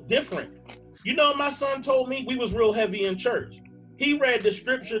built different. You know, my son told me, we was real heavy in church. He read the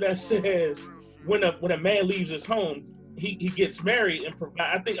scripture that says, when a man leaves his home, he gets married and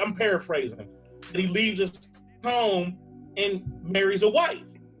provide. I think I'm paraphrasing. He leaves his home and marries a wife.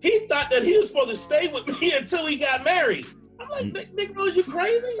 He thought that he was supposed to stay with me until he got married. I'm like, Nick Rose, you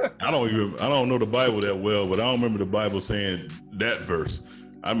crazy? I don't know the Bible that well, but I don't remember the Bible saying that verse.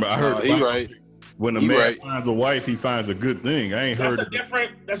 I heard the Bible say, when a man finds a wife, he finds a good thing. I ain't heard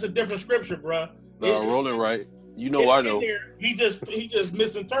That's a different scripture, bro. Rolling right. You know, I know. He just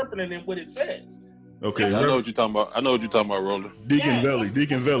misinterpreting what it says. Okay, I know what you're talking about. Roland. Deacon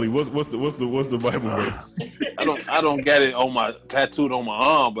Belly. What's the Bible verse? I don't get it on my tattooed on my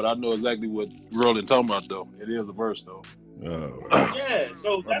arm, but I know exactly what Roland talking about though. It is a verse though. Yeah,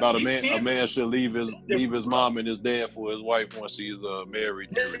 so that's about a man should leave his mom and his dad for his wife once he's married.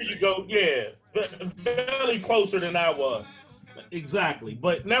 There you go. Yeah, very closer than I was. Exactly,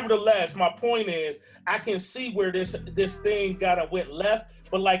 but nevertheless, my point is, I can see where this thing went left.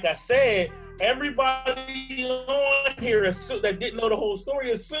 But like I said, everybody on here that didn't know the whole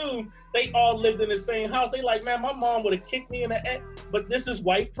story assumed they all lived in the same house. They like, man, my mom would have kicked me in the ass. But this is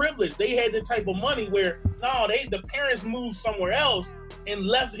white privilege. They had the type of money where the parents moved somewhere else and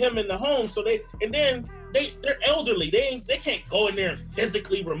left him in the home. So they're elderly. They can't go in there and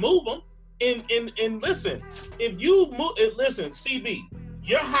physically remove them. And listen, if you move, CB,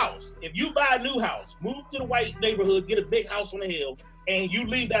 your house, if you buy a new house, move to the white neighborhood, get a big house on the hill, and you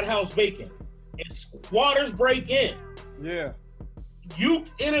leave that house vacant, and squatters break in. Yeah.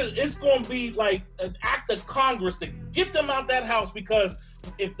 It's going to be like an act of Congress to get them out that house, because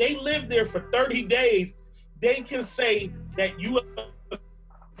if they live there for 30 days, they can say that you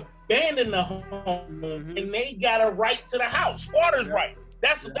abandoned the home and they got a right to the house. Squatters' rights.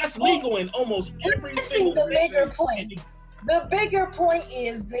 That's legal in almost every single the bigger point. The bigger point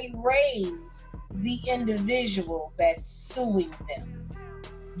is they raise the individual that's suing them.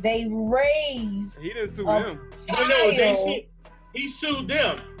 They raise. He didn't sue him. He sued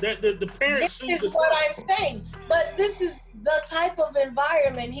them. The parents sued the son. This is what I'm saying. But this is the type of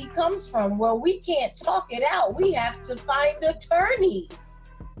environment he comes from, where we can't talk it out. We have to find attorneys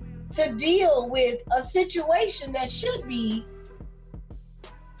to deal with a situation that should be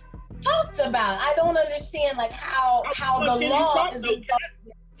talked about. I don't understand how the law is.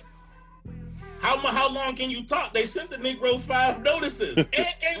 How long can you talk? They sent the Negro 5 notices and gave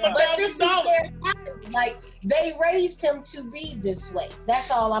him $1,000. Like, they raised him to be this way. That's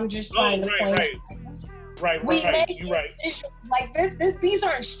all I'm just trying to point out. Right. You're right. Like these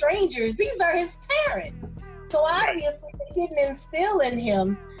aren't strangers. These are his parents. So obviously they didn't instill in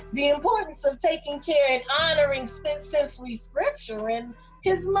him the importance of taking care and honoring sensory scripture and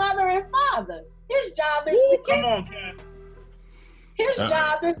his mother and father. His job is to come on, Ken. His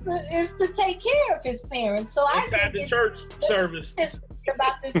job is to take care of his parents. So inside the church service.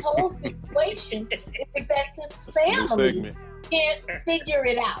 about this whole situation is that this family segment. can't figure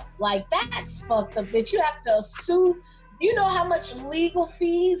it out. Like, that's fucked up that you have to sue. You know how much legal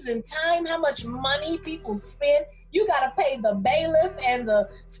fees and time, how much money people spend? You got to pay the bailiff and the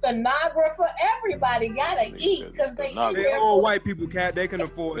stenographer. Everybody got to eat because they all white people, Cat. They can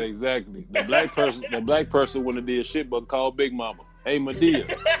afford it. Exactly. The black person wouldn't have did shit but call Big Mama. Hey, Madea,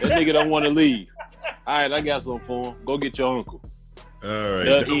 that nigga don't want to leave. All right, I got something for him. Go get your uncle. All right.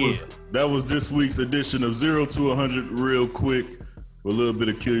 That was this week's edition of 0 to 100 real quick. With a little bit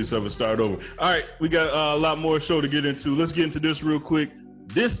of kill yourself and start over. All right, we got a lot more show to get into. Let's get into this real quick.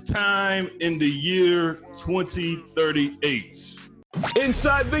 This time in the year 2038.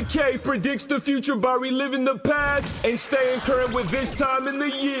 Inside the Cave predicts the future by reliving the past and staying current with this time in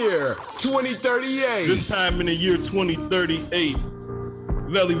the year 2038. This time in the year 2038.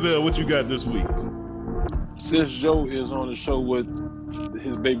 Valleyville, what you got this week? Since Joe is on the show with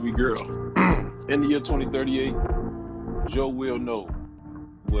his baby girl, in the year 2038, Joe will know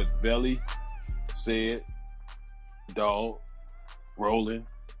what Velly, said, Dog, Roland,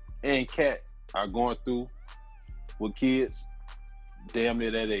 and Cat are going through with kids damn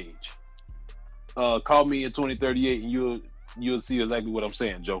near that age. Call me in 2038 and you'll see exactly what I'm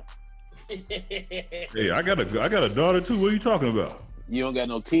saying, Joe. Hey, I got a daughter too. What are you talking about? You don't got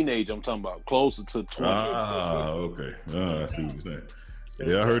no teenage. I'm talking about closer to 20. Ah, okay. I see what you're saying.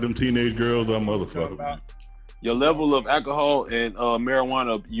 Yeah, I heard them teenage girls are motherfuckers. Your level of alcohol and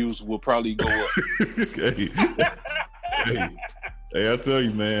marijuana use will probably go up. Hey, I tell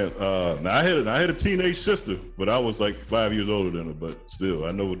you, man. Now I had a teenage sister, but I was like 5 years older than her. But still,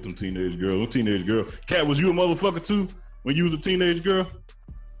 I know what them teenage girls. Teenage girl. Cat, was you a motherfucker too when you was a teenage girl?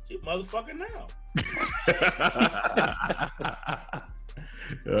 She a motherfucker now.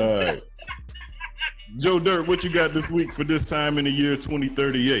 All right, Joe Dirt, what you got this week for this time in the year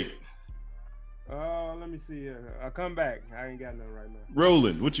 2038? Let me see. I'll come back. I ain't got nothing right now.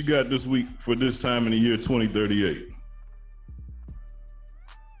 Roland, what you got this week for this time in the year 2038?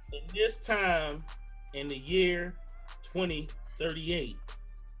 In this time in the year 2038,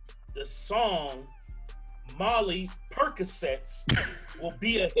 the song Molly Percocets will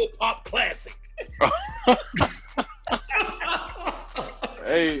be a hip hop classic.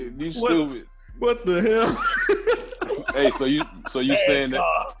 Hey, you stupid. What the hell? Hey, so you saying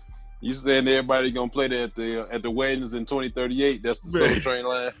that you saying everybody gonna play that at the weddings in 2038? That's the Soul Train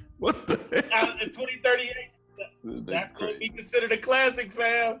line. What the hell? In 2038, that's gonna be considered a classic,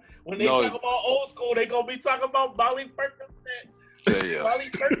 fam. When they talk about old school, they gonna be talking about Molly Percocet. Yeah.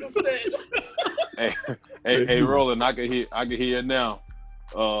 Molly Percocet. hey, Roland, I can hear it now.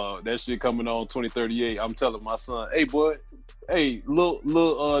 That shit coming on 2038. I'm telling my son, hey boy, hey,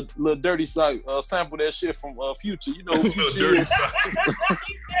 little Dirty Sock, sample that shit from Future. You know who Future is.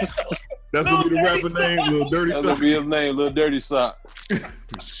 That's gonna be the rapper name, Little Dirty Sock. That's gonna be his name, Little Dirty Sock.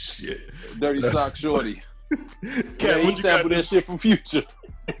 Shit. Dirty Sock Shorty. Cat, he sampled that shit from Future.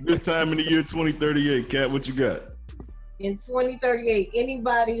 This time in the year 2038, Cat, what you got? In 2038,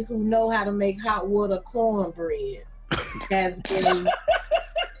 anybody who know how to make hot water cornbread has been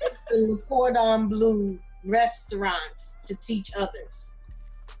in the cordon bleu restaurants to teach others.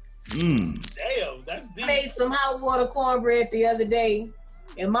 Damn, that's deep. I made some hot water cornbread the other day,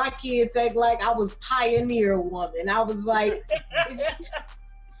 and my kids act like I was pioneer woman. I was like,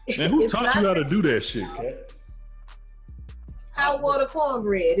 man, who taught you how to do that shit, Cat? Hot water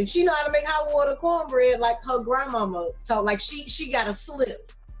cornbread. If she know how to make hot water cornbread like her grandmama taught, like she got a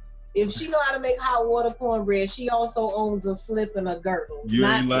slip. If she know how to make hot water cornbread, she also owns a slip and a girdle. You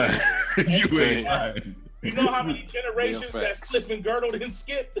ain't lying. You ain't lying. You know how many generations that slip and girdle didn't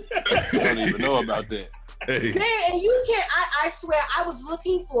skip? I don't even know about that. Hey. Man, and you can't, I swear, I was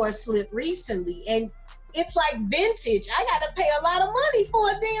looking for a slip recently, and it's like vintage. I gotta pay a lot of money for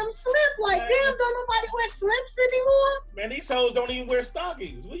a damn slip. Like, damn, don't nobody wear slips anymore? Man, these hoes don't even wear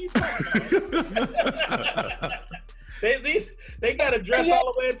stockings. What are you talking about? They got to dress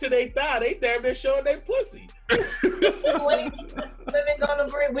all the way to their thigh. They damn near showing their pussy. Women gonna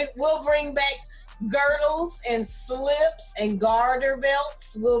we'll bring back girdles and slips and garter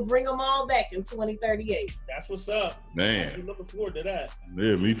belts. We'll bring them all back in 2038. That's what's up. Man. I'm looking forward to that.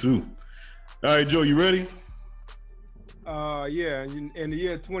 Yeah, me too. All right, Joe, you ready? Yeah. In the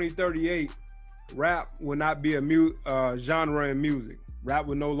year 2038, rap will not be a genre in music. Rap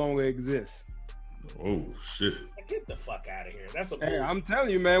will no longer exist. Oh shit! Get the fuck out of here. That's a hey, I'm telling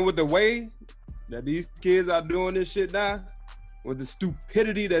you, man, with the way that these kids are doing this shit now, with the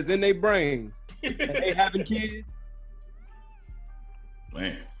stupidity that's in their brains, and they having kids.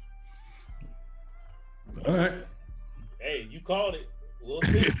 Man. All right. Hey, you called it. We'll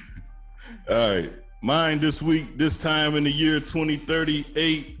see. All right. Mine this week, this time in the year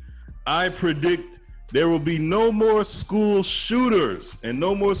 2038, I predict there will be no more school shooters and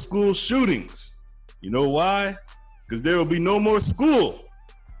no more school shootings. You know why? Because there will be no more school.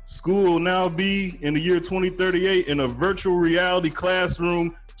 School will now be, in the year 2038, in a virtual reality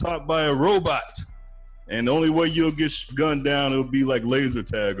classroom taught by a robot. And the only way you'll get gunned down, it'll be like laser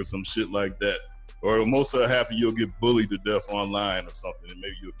tag or some shit like that. Or most of it happen, you'll get bullied to death online or something, and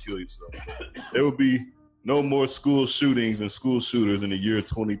maybe you'll kill yourself. There will be no more school shootings and school shooters in the year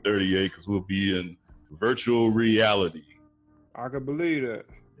 2038 because we'll be in virtual reality. I can believe that.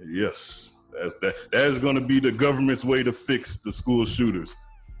 Yes, that is going to be the government's way to fix the school shooters.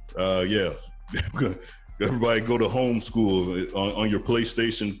 Yeah, everybody go to homeschool on your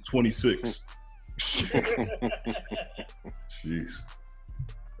PlayStation 26. Jeez.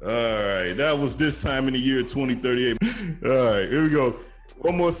 All right, that was this time in the year 2038. All right, here we go.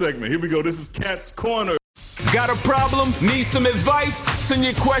 One more segment. Here we go. This is Cat's Corner. Got a problem? Need some advice? Send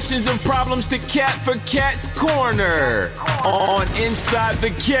your questions and problems to Cat for Cat's Corner on Inside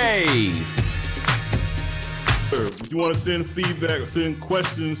the Cave. If you want to send feedback or send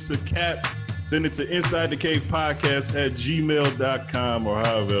questions to Cat, send it to insidethecavepodcast@gmail.com or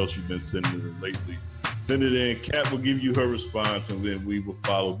however else you've been sending it lately. Send it in. Cat will give you her response, and then we will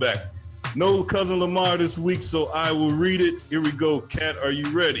follow back. No Cousin Lamar this week, so I will read it. Here we go. Cat, are you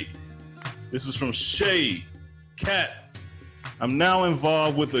ready? This is from Shay. Cat, I'm now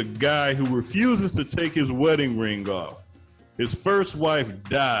involved with a guy who refuses to take his wedding ring off. His first wife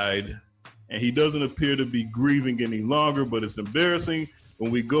died, and he doesn't appear to be grieving any longer, but it's embarrassing when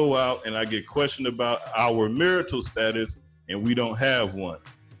we go out and I get questioned about our marital status and we don't have one.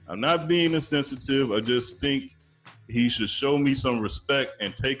 I'm not being insensitive. I just think he should show me some respect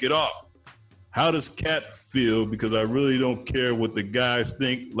and take it off. How does Cat feel? Because I really don't care what the guys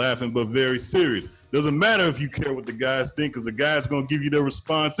think, laughing but very serious. Doesn't matter if you care what the guys think, because the guy's going to give you their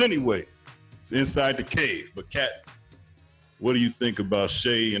response anyway. It's Inside the Cave. But Cat, what do you think about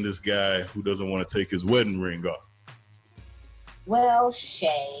Shay and this guy who doesn't want to take his wedding ring off? Well,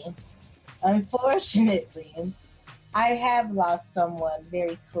 Shay, unfortunately, I have lost someone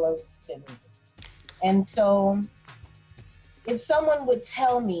very close to me. And so if someone would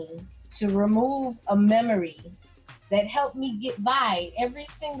tell me to remove a memory that helped me get by every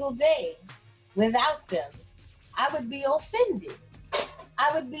single day without them, I would be offended.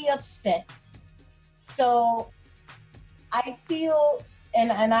 I would be upset. So I feel, and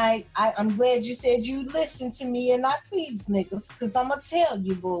I'm glad you said you listen to me and not these niggas, because I'm going to tell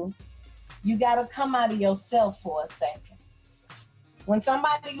you, boo, you got to come out of yourself for a second. When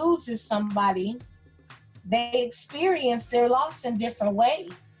somebody loses somebody, they experience their loss in different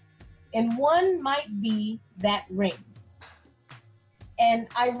ways. And one might be that ring. And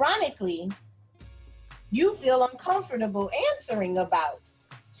ironically, you feel uncomfortable answering about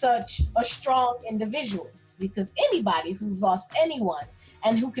such a strong individual, because anybody who's lost anyone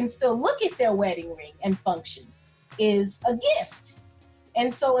and who can still look at their wedding ring and function is a gift.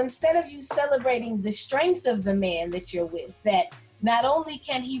 And so instead of you celebrating the strength of the man that you're with, that not only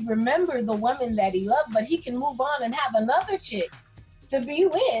can he remember the woman that he loved, but he can move on and have another chick to be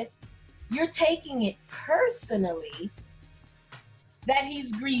with, you're taking it personally that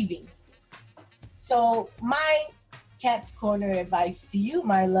he's grieving. So my Cat's Corner advice to you,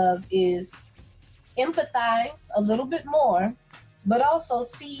 my love, is empathize a little bit more, but also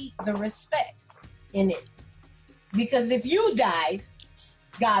see the respect in it. Because if you died,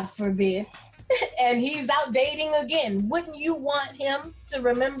 God forbid, and he's out dating again, wouldn't you want him to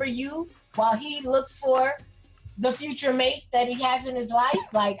remember you while he looks for the future mate that he has in his life?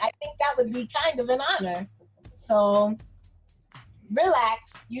 Like, I think that would be kind of an honor. So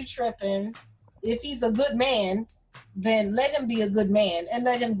relax, you tripping. If he's a good man, then let him be a good man and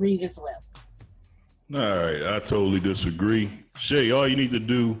let him grieve as well. All right, I totally disagree. Shay, all you need to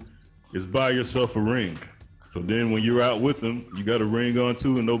do is buy yourself a ring. So then when you're out with him, you got a ring on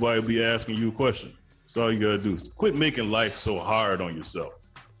too, and nobody will be asking you a question. That's all you got to do. Quit making life so hard on yourself.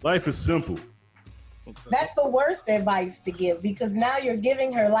 Life is simple. That's the worst advice to give, because now you're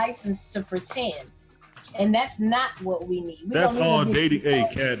giving her license to pretend. And that's not what we need. That's all dating. Hey,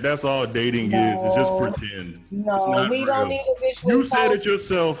 Cat, that's all dating is. It's just pretend. No, we don't need a visual. You said it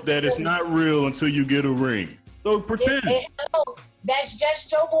yourself that it's not real until you get a ring. So pretend. That's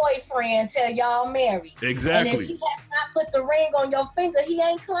just your boyfriend till y'all married. Exactly. And if he has not put the ring on your finger, he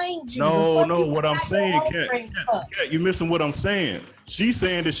ain't claimed you. No, what I'm saying, Cat, you're missing what I'm saying. She's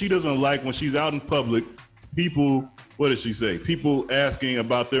saying that she doesn't like when she's out in public, people, what did she say? People asking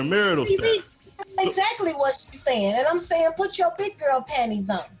about their marital status. exactly what she's saying. And I'm saying, put your big girl panties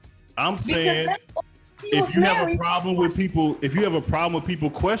on. I'm saying, if you have a problem with people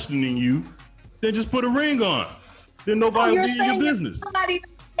questioning you, then just put a ring on. Then nobody will be in your business. Somebody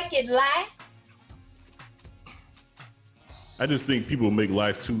make it lie. I just think people make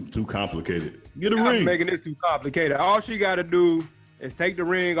life too complicated. Get a I'm ring. making this too complicated. All she got to do is take the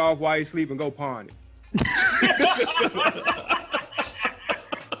ring off while you sleep and go pawn it.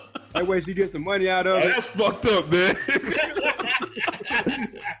 That way she gets some money out of it. That's fucked up, man.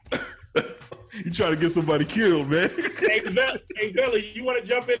 You trying to get somebody killed, man. Hey, Billy, you want to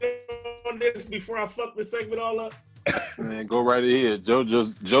jump in on this before I fuck this segment all up? Man, go right ahead. Joe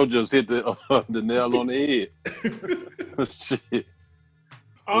just hit the nail on the head. Shit.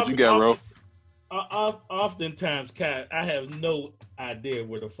 What you got, bro? Oftentimes, Kat, I have no idea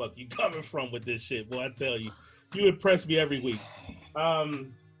where the fuck you coming from with this shit. Boy, I tell you, you impress me every week.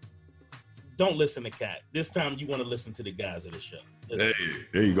 Don't listen to Kat. This time you want to listen to the guys of the show. Listen. Hey,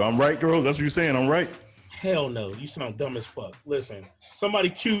 there you go. I'm right, girl. That's what you're saying. I'm right. Hell no. You sound dumb as fuck. Listen. Somebody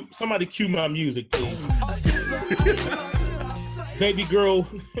cue my music, please. Baby girl,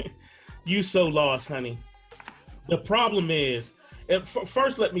 you so lost, honey. The problem is,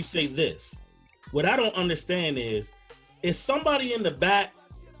 first let me say this. What I don't understand is somebody in the back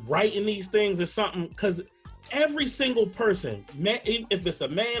writing these things or something? Because every single person, if it's a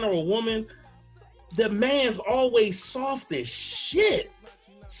man or a woman, the man's always soft as shit.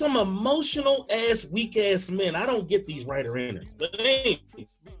 Some emotional ass, weak ass men. I don't get these writer-inners. But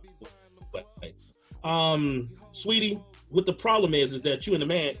sweetie, what the problem is that you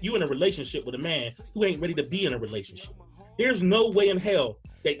in a relationship with a man who ain't ready to be in a relationship. There's no way in hell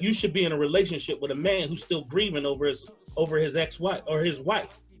that you should be in a relationship with a man who's still grieving over his ex-wife or his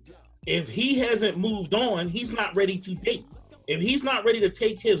wife. If he hasn't moved on, he's not ready to date. If he's not ready to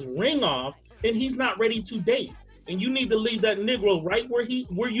take his ring off, then he's not ready to date. And you need to leave that Negro right where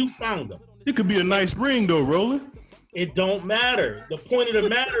you found him. It could be a nice ring though, Roland. It don't matter. The point of the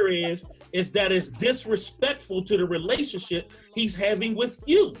matter is that it's disrespectful to the relationship he's having with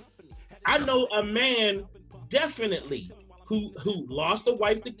you. I know a man definitely who lost a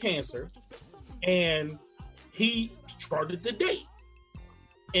wife to cancer, and he started to date.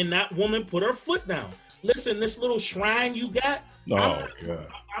 And that woman put her foot down. Listen, this little shrine you got,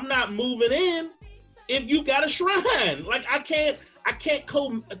 I'm not moving in if you got a shrine. Like I can't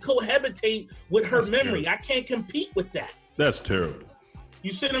cohabitate with her memory. I can't compete with that. That's terrible.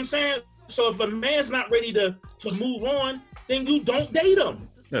 You see what I'm saying? So if a man's not ready to move on, then you don't date him.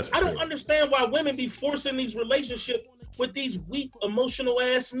 I don't understand why women be forcing these relationships with these weak, emotional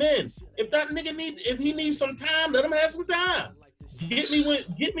ass men. If that nigga needs some time, let him have some time. Get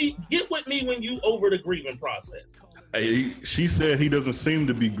with me when you over the grieving process. Hey, she said he doesn't seem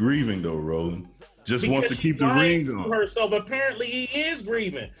to be grieving though, Roland. Just wants to keep the ring on. Herself. Apparently, he is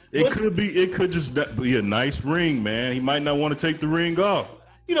grieving. It could just be a nice ring, man. He might not want to take the ring off.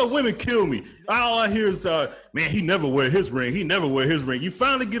 You know, women kill me. All I hear is, man, he never wear his ring. He never wear his ring. You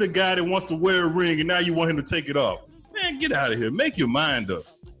finally get a guy that wants to wear a ring, and now you want him to take it off. Man, get out of here. Make your mind up.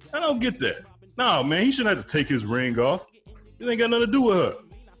 I don't get that. No, man, he shouldn't have to take his ring off. It ain't got nothing to do with her.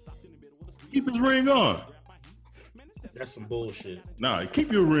 Keep his ring on. That's some bullshit. Nah,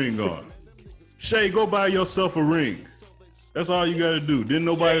 keep your ring on. Shay, go buy yourself a ring. That's all you got to do. Then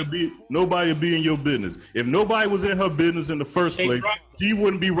nobody will be in your business. If nobody was in her business in the first place, she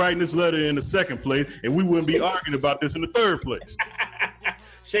wouldn't be writing this letter in the second place, and we wouldn't be arguing about this in the third place.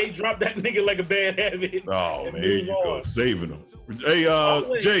 Shay dropped that nigga like a bad habit. Oh, man, here you go, saving him. Hey,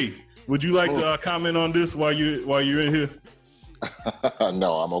 Jay, would you like to comment on this while you're in here?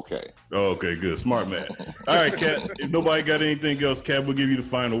 No, I'm okay. Oh, okay, good. Smart man. All right, Kat, if nobody got anything else, Kat, we'll give you the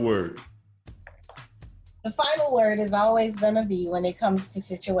final word. The final word is always going to be, when it comes to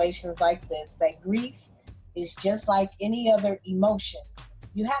situations like this, that grief is just like any other emotion.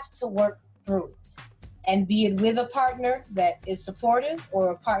 You have to work through it. And be it with a partner that is supportive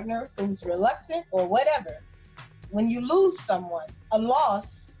or a partner who's reluctant or whatever. When you lose someone, a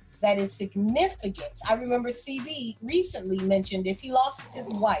loss that is significant. I remember CB recently mentioned if he lost his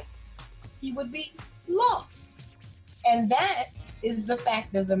wife, he would be lost. And that is the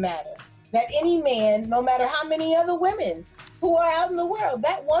fact of the matter. That any man, no matter how many other women who are out in the world,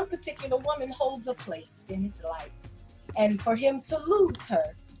 that one particular woman holds a place in his life. And for him to lose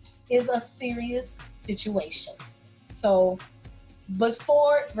her is a serious situation. So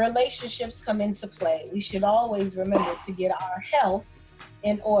before relationships come into play, we should always remember to get our health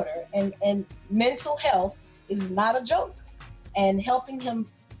in order. And mental health is not a joke. And helping him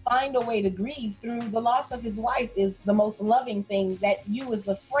find a way to grieve through the loss of his wife is the most loving thing that you as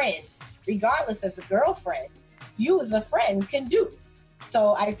a friend, regardless as a girlfriend, you as a friend can do.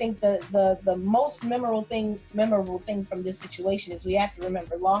 So I think the most memorable thing from this situation is we have to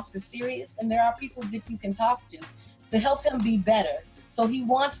remember loss is serious, and there are people that you can talk to help him be better. So he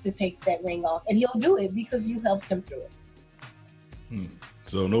wants to take that ring off, and he'll do it because you helped him through it.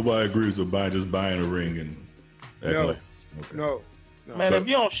 So nobody agrees with just buying a ring and No. Man, if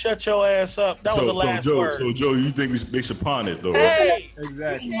you don't shut your ass up, that was the last word. So Joe, you think they should pawn it though? Hey,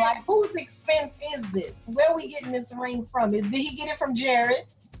 exactly. Like, whose expense is this? Where are we getting this ring from? Did he get it from Jared?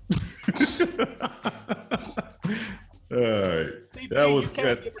 All right. That was give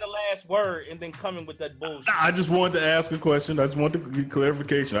it the last word and then come in with that bullshit. I just wanted to ask a question. I just wanted to get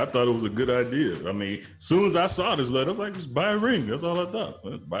clarification. I thought it was a good idea. I mean, as soon as I saw this letter, I was like, just buy a ring. That's all I thought.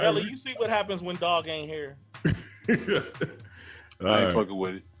 Ellie, you see what happens when dog ain't here. I ain't fucking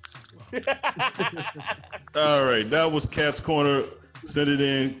with it. All right. That was Cat's Corner. Send it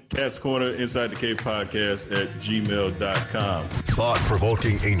in, Cat's Corner, Inside the Cave Podcast at gmail.com.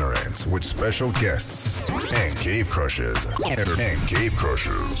 Thought-provoking ignorance with special guests and cave crushers. And cave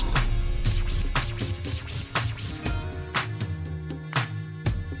crushers.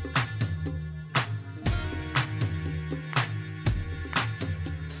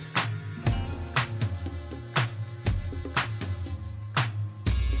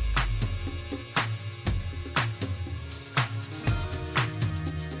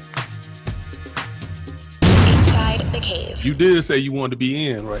 Cave. You did say you wanted to be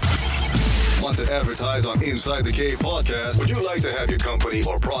in, right? Want to advertise on Inside the Cave Podcast? Would you like to have your company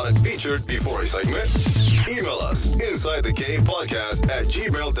or product featured before a segment? Email us insidethecavepodcast at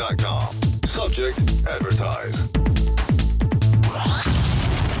gmail.com. Subject, advertise.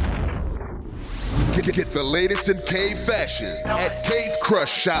 Get the latest in cave fashion at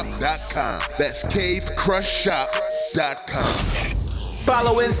cavecrushshop.com. That's cavecrushshop.com.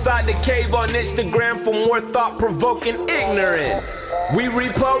 Follow Inside the Cave on Instagram for more thought-provoking ignorance. We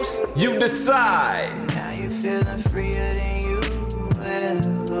repost, you decide. Now you feeling freer than you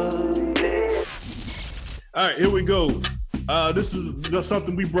ever. All right, here we go. This is just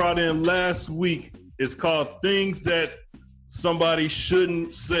something we brought in last week. It's called Things That Somebody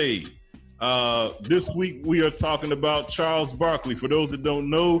Shouldn't Say. This week we are talking about Charles Barkley. For those that don't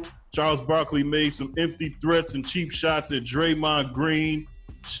know, Charles Barkley made some empty threats and cheap shots at Draymond Green,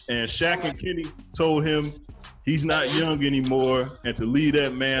 and Shaq and Kenny told him he's not young anymore and to leave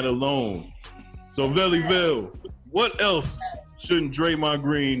that man alone. So, Velle, what else shouldn't Draymond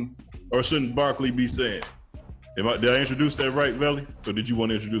Green or shouldn't Barkley be saying? Did I introduce that right, Velle, or did you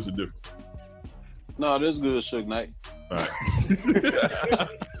want to introduce it different? No, that's good, Suge Knight. All right.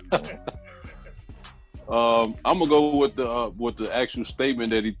 I'm gonna go with the actual statement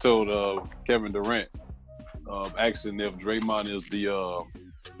that he told Kevin Durant, asking if Draymond is the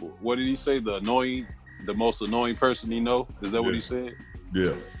what did he say? The most annoying person he know. Is that what he said?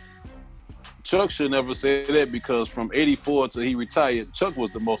 Yeah. Chuck should never say that because from '84 till he retired, Chuck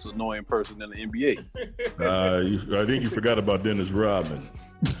was the most annoying person in the NBA. I think you forgot about Dennis Rodman.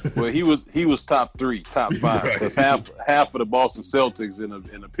 Well, he was top 5 because half of the Boston Celtics and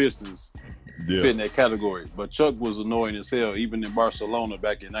the Pistons fit in that category. But Chuck was annoying as hell, even in Barcelona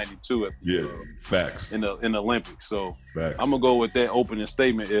back in '92. Facts in the Olympics. So facts. I'm gonna go with that opening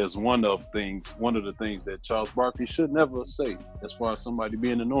statement as one of the things that Charles Barkley should never say as far as somebody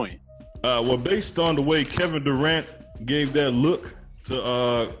being annoying. Well, based on the way Kevin Durant gave that look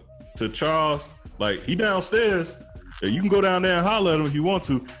to Charles, like he downstairs. You can go down there and holler at him if you want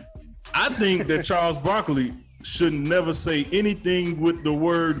to. I think that Charles Barkley should never say anything with the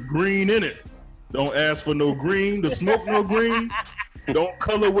word green in it. Don't ask for no green, to smoke no green. Don't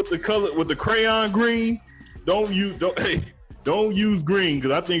color with the crayon green. Don't use green,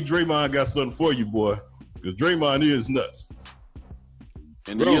 because I think Draymond got something for you, boy. Because Draymond is nuts.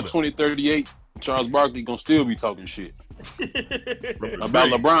 In the year 2038, Charles Barkley gonna still be talking shit about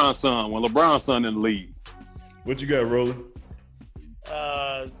LeBron's son when LeBron's son in the league. What you got, Roland?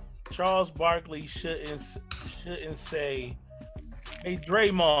 Charles Barkley shouldn't say, "Hey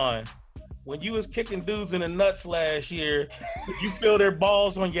Draymond, when you was kicking dudes in the nuts last year, did you feel their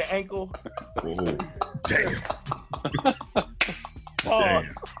balls on your ankle?" Oh, damn.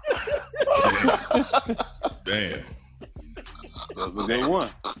 Pause. Damn. That's the game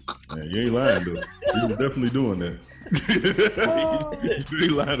one. Man, you ain't lying though. You was definitely doing that. You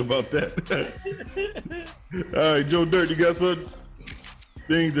ain't lying about that. All right, Joe Dirt, you got some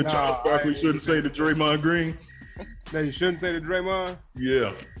things that Charles Barkley shouldn't say to Draymond Green? That he shouldn't say to Draymond?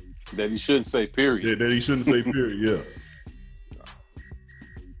 Yeah. That he shouldn't say, period. Yeah, that he shouldn't say, period, yeah.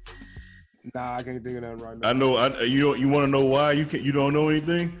 Nah, I can't think of that right now. I know. You want to know why you don't know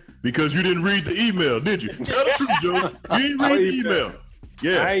anything? Because you didn't read the email, did you? Tell the truth, Joe. You didn't read the email.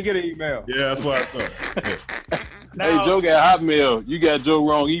 Yeah, I ain't get an email. Yeah, that's what I thought. Yeah. Hey, Joe got Hotmail. You got Joe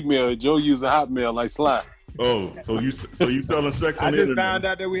wrong email. Joe using Hotmail like Sly. Oh, so you selling sex on I the just internet? found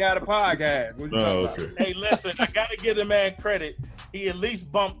out that we had a podcast. What you talking about? Hey, listen, I gotta give the man credit. He at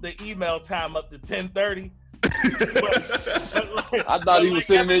least bumped the email time up to 10:30. I thought he was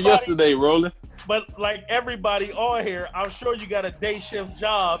sitting there yesterday, Roland. But like everybody on here, I'm sure you got a day shift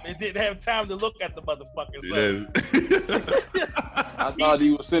job and didn't have time to look at the motherfucker. So. I thought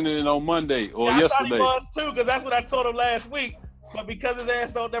he was sending it on Monday or yesterday. I thought he was too, because that's what I told him last week. But because his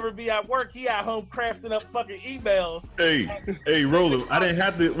ass don't never be at work, he at home crafting up fucking emails. Hey, Roland, I didn't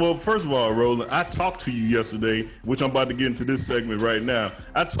have to. Well, first of all, Roland, I talked to you yesterday, which I'm about to get into this segment right now.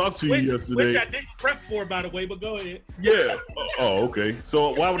 I talked to you yesterday. Which I didn't prep for, by the way, but go ahead. Yeah. Oh, okay.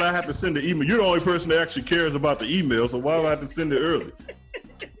 So why would I have to send the email? You're the only person that actually cares about the email, so why would I have to send it early?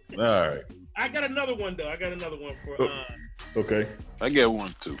 All right. I got another one, though. I got another one for... Okay. I got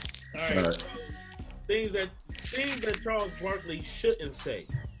one, too. All right. Things that Charles Barkley shouldn't say.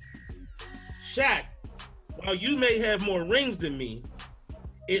 Shaq, while you may have more rings than me,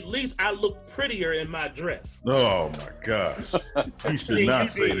 at least I look prettier in my dress. Oh my gosh. He should not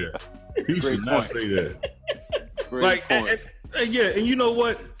say that. He should not say that. Like, and you know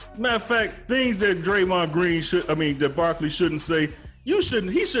what? Matter of fact, things that Draymond Green that Barkley shouldn't say, he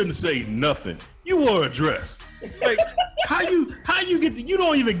shouldn't say nothing. You wore a dress. Like, how you get you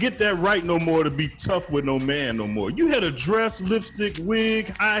don't even get that right no more to be tough with no man no more. You had a dress, lipstick, wig,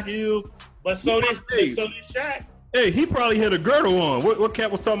 high heels. But so did Shaq. Hey, he probably had a girdle on. What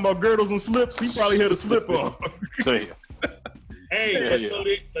Cat was talking about girdles and slips? He probably had a slip on. Hey, so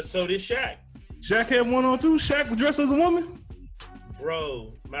did Shaq. Shaq had one on too? Shaq was dressed as a woman?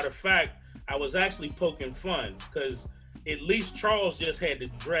 Bro, matter of fact, I was actually poking fun because at least Charles just had the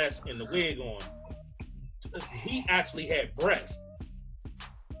dress and the wig on. He actually had breasts.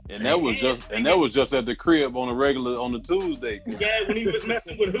 And that was just at the crib on the Tuesday. Yeah, when he was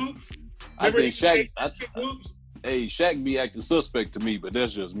messing with hoops. I think Shaq. Hey, Shaq be acting suspect to me, but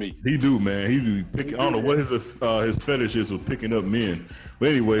that's just me. He do, man. He do picking. I don't know what his fetish is with picking up men. But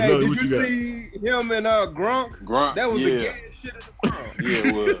anyway, hey, look, did what you got? see him and Gronk? Gronk, that was yeah. the gayest shit in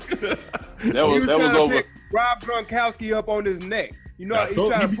the world. Yeah, it was. that was over. Pick Rob Gronkowski up on his neck. You know, he's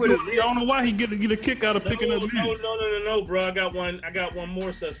trying to put his. I don't know why he get a kick out of picking up men. No, bro. I got one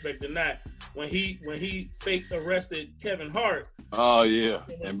more suspect than that. When he faked arrested Kevin Hart. Oh yeah,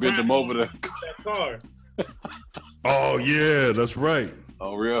 and bent him over that car. Oh yeah, that's right.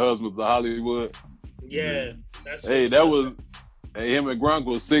 Oh, Real Husbands of Hollywood. Yeah, that's. Hey, that was. Hey, him and Gronk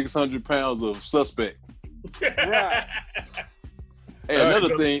was 600 pounds of suspect. Right. Hey,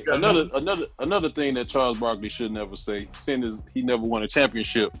 another thing that Charles Barkley should never say, seeing as he never won a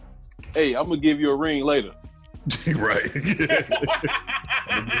championship. Hey, I'm gonna give you a ring later. Right.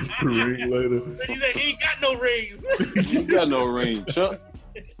 Ring later. He said he ain't got no rings. He ain't got no ring, Chuck.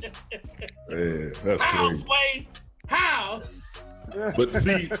 Man, that's how, crazy. Sway? How? But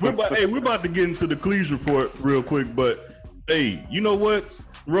see, we're about to get into the Cleese report real quick. But hey, you know what,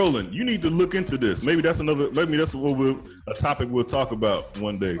 Roland, you need to look into this. Maybe that's a topic we'll talk about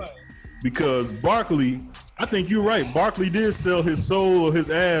one day. Because Barkley, I think you're right. Barkley did sell his soul or his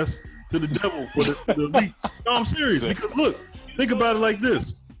ass to the devil for the league. No, I'm serious. Because look, think about it like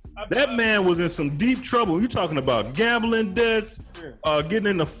this. That man was in some deep trouble. You're talking about gambling debts, getting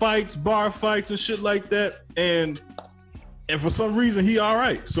into fights, bar fights and shit like that. And for some reason, he all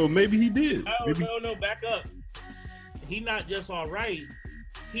right. So maybe he did. No, back up. He not just all right.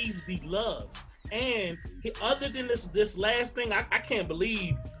 He's beloved. And other than this last thing, I can't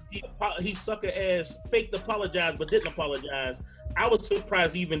believe he sucker ass faked apologize but didn't apologize. I was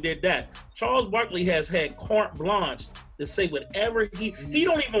surprised he even did that. Charles Barkley has had carte blanche to say whatever he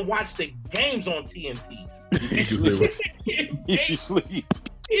don't even watch the games on TNT. He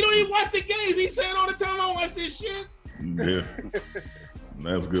don't even watch the games. He said all the time, I don't watch this shit. Yeah.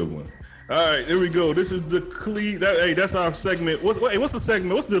 That's a good one. All right, here we go. This is the Cleese. Hey, that's our segment. What's the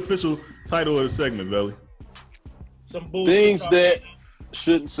segment? What's the official title of the segment, Belly? Some bullshit. Things that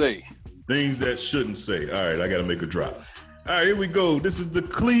shouldn't say. Things that shouldn't say. All right, I got to make a drop. All right, here we go. This is the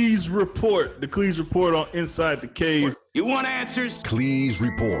Cleese report. The Cleese report on Inside the Cave. You want answers? Cleese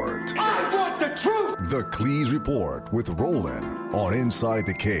report. I want the truth. The Cleese report with Roland on Inside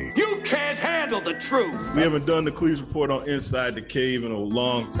the Cave. You can't handle the truth. We haven't done the Cleese report on Inside the Cave in a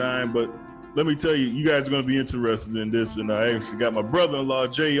long time, but let me tell you, you guys are going to be interested in this. And I actually got my brother-in-law,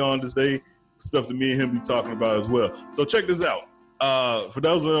 Jay, on today. Stuff that me and him be talking about as well. So check this out. For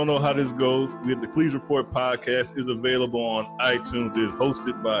those who don't know how this goes, the Cleves Report podcast is available on iTunes. It is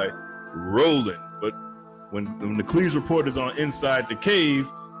hosted by Roland. But when the Cleves Report is on Inside the Cave,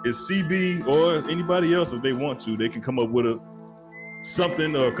 it's CB or anybody else, if they want to, they can come up with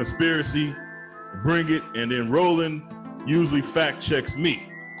something or a conspiracy, bring it, and then Roland usually fact checks me.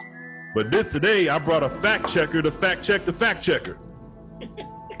 But today I brought a fact checker to fact check the fact checker.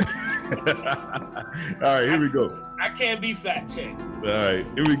 All right, here we go. I can't be fact checked. All right,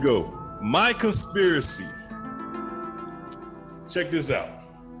 here we go. My conspiracy. Check this out.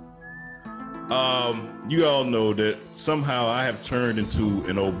 You all know that somehow I have turned into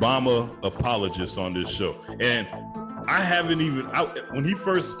an Obama apologist on this show. And I haven't even, when he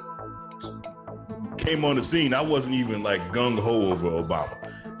first came on the scene, I wasn't even like gung-ho over Obama.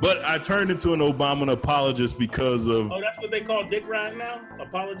 But I turned into an Obama apologist because of. Oh, that's what they call dick riding now?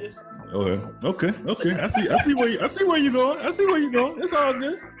 Apologist? Okay. I see where you're going. It's all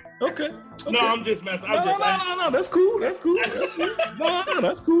good. Okay. No, I'm just messing. No, that's cool. No,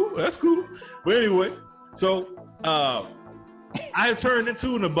 that's cool. But anyway, so I turned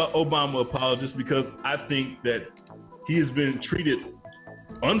into an Obama apologist because I think that he has been treated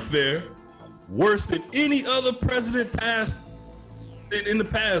unfair, worse than any other president in the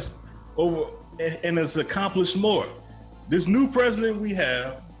past, and has accomplished more. This new president we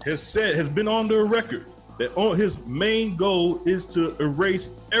have has been on the record that his main goal is to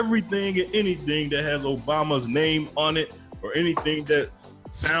erase everything and anything that has Obama's name on it, or anything that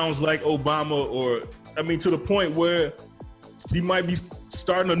sounds like Obama, to the point where he might be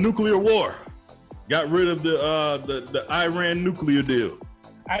starting a nuclear war. Got rid of the Iran nuclear deal.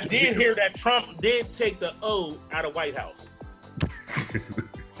 I did hear that Trump did take the O out of White House.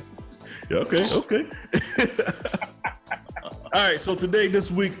 Okay. All right, so this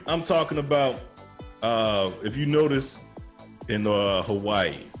week, I'm talking about, if you notice, in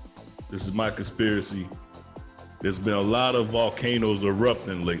Hawaii, this is my conspiracy, there's been a lot of volcanoes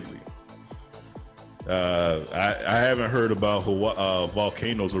erupting lately. I haven't heard about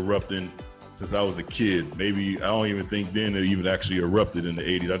volcanoes erupting since I was a kid. Maybe, I don't even think then it even actually erupted in the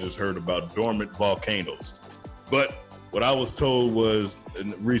 80s. I just heard about dormant volcanoes. But what I was told was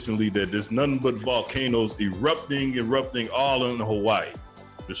recently that there's nothing but volcanoes erupting all in Hawaii,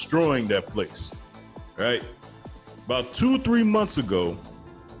 destroying that place, right? About 2-3 months ago,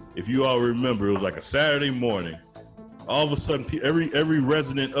 if you all remember, it was like a Saturday morning. All of a sudden, every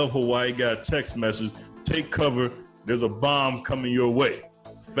resident of Hawaii got a text message, take cover, there's a bomb coming your way.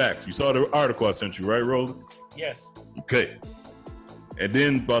 It's facts. You saw the article I sent you, right, Roland? Yes. Okay. And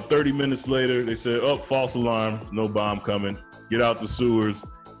then about 30 minutes later, they said, false alarm, no bomb coming. Get out the sewers.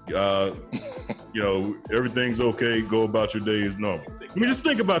 Everything's okay. Go about your day as normal. I mean, just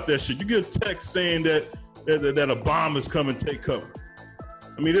think about that shit. You get a text saying that a bomb is coming, take cover.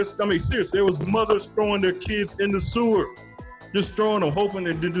 Seriously, there was mothers throwing their kids in the sewer, just throwing them, hoping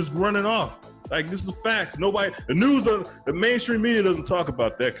that they're just running off. Like, this is facts. Nobody, the mainstream media doesn't talk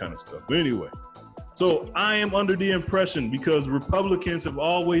about that kind of stuff. But anyway. So I am under the impression, because Republicans have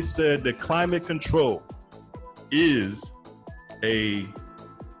always said that climate control is a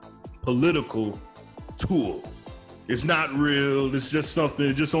political tool. It's not real. It's just something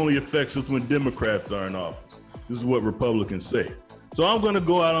that just only affects us when Democrats are in office. This is what Republicans say. So I'm going to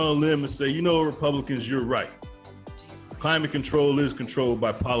go out on a limb and say, Republicans, you're right. Climate control is controlled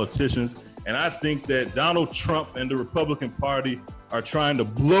by politicians. And I think that Donald Trump and the Republican Party are trying to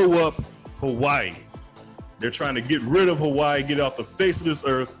blow up Hawaii. They're trying to get rid of Hawaii, get off the face of this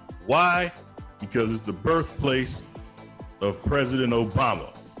earth. Why? Because it's the birthplace of President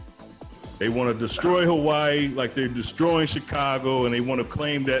Obama. They want to destroy Hawaii like they're destroying Chicago, and they want to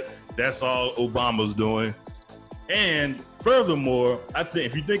claim that that's all Obama's doing. And furthermore, I think,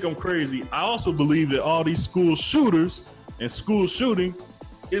 if you think I'm crazy, I also believe that all these school shooters and school shootings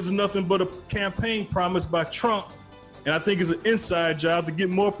is nothing but a campaign promise by Trump. And I think it's an inside job to get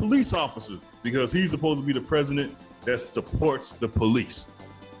more police officers, because he's supposed to be the president that supports the police.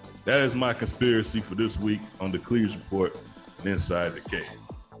 That is my conspiracy for this week on the Cleves Report and Inside the Cave.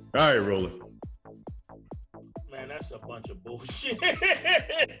 All right, Roland. Man, that's a bunch of bullshit.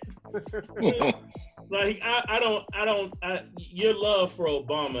 Like, your love for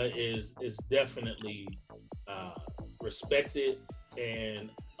Obama is definitely respected, and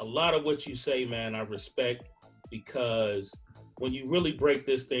a lot of what you say, man, I respect, because when you really break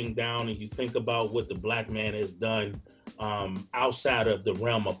this thing down and you think about what the black man has done outside of the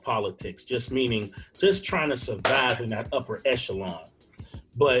realm of politics, just trying to survive in that upper echelon,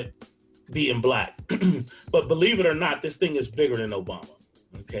 but being black. But believe it or not, this thing is bigger than Obama.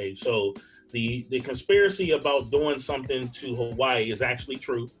 Okay, so The conspiracy about doing something to Hawaii is actually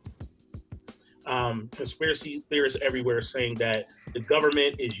true. Conspiracy theorists everywhere are saying that the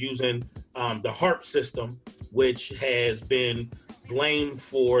government is using the HARP system, which has been blamed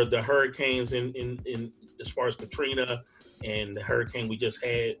for the hurricanes in as far as Katrina and the hurricane we just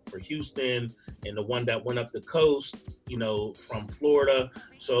had for Houston and the one that went up the coast, from Florida.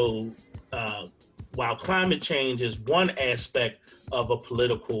 So while climate change is one aspect of a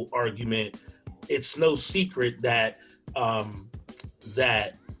political argument, it's no secret that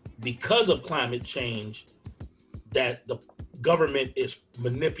that because of climate change, that the government is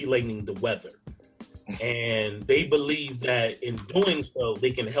manipulating the weather. And they believe that in doing so,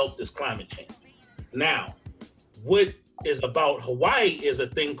 they can help this climate change. Now, what is about Hawaii is a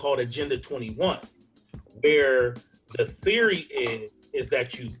thing called Agenda 21, where the theory is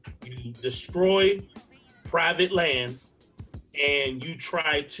that you destroy private lands and you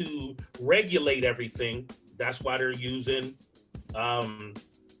try to regulate everything. That's why they're using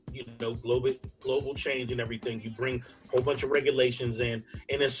global change and everything. You bring a whole bunch of regulations in,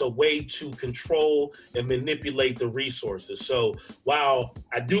 and it's a way to control and manipulate the resources. So while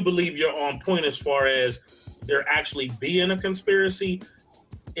I do believe you're on point as far as there actually being a conspiracy,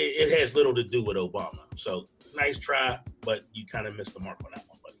 it has little to do with Obama. So nice try, but you kind of missed the mark on that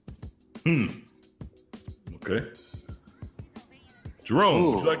one, buddy. Okay.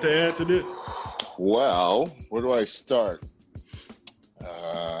 Jerome, would you like to add to this? Well, where do I start?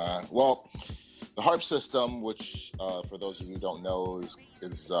 Well, the HARP system, which for those of you who don't know, is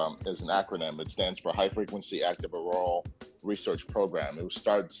an acronym. It stands for High Frequency Active Auroral Research Program. It was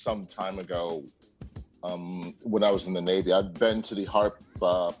started some time ago when I was in the Navy. I've been to the HARP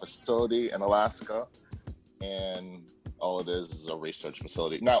facility in Alaska, and all it is a research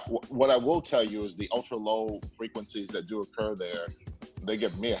facility. Now, what I will tell you is the ultra low frequencies that do occur there, they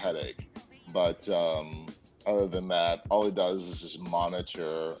give me a headache. But other than that, all it does is just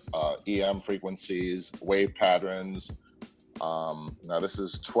monitor EM frequencies, wave patterns. Now, this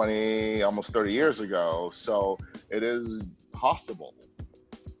is 20, almost 30 years ago, so it is possible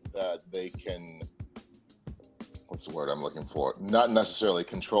that they can, what's the word I'm looking for? Not necessarily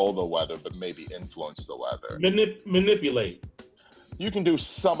control the weather, but maybe influence the weather. Manipulate. You can do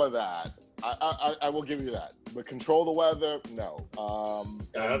some of that. I will give you that. But control the weather, no.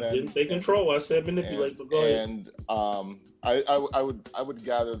 I didn't say control. I said manipulate. But go ahead. And I would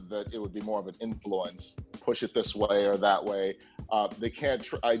gather that it would be more of an influence. Push it this way or that way. They can't.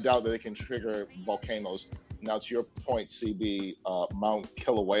 I doubt that they can trigger volcanoes. Now, to your point, CB, Mount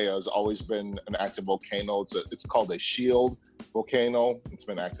Kilauea has always been an active volcano. It's called a shield volcano. It's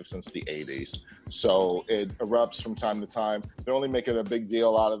been active since the 80s. So it erupts from time to time. They're only making a big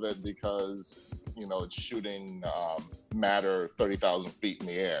deal out of it because, it's shooting matter 30,000 feet in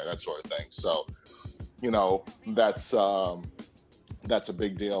the air, that sort of thing. So, that's a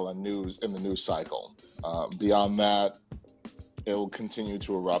big deal in the news cycle. Beyond that, it will continue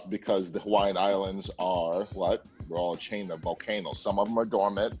to erupt because the Hawaiian Islands are what? They're all a chain of volcanoes. Some of them are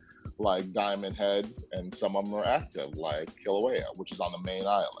dormant, like Diamond Head, and some of them are active, like Kilauea, which is on the main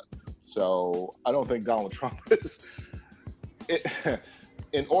island. So I don't think Donald Trump is...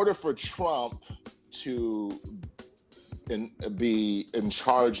 In order for Trump to be in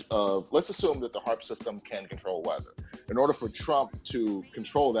charge of... Let's assume that the HARP system can control weather. In order for Trump to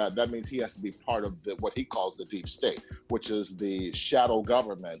control that, that means he has to be part of what he calls the deep state, which is the shadow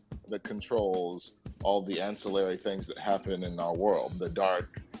government that controls all the ancillary things that happen in our world, the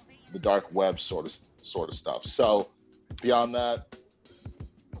dark web sort of stuff. So beyond that,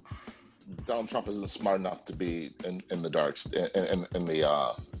 Donald Trump isn't smart enough to be in the dark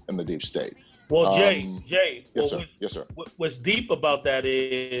in the deep state. Well, Jay. Yes, sir. Yes, sir. What's deep about that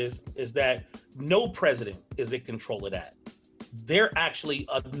is that no president is in control of that. They're actually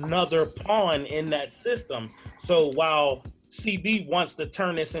another pawn in that system. So while CB wants to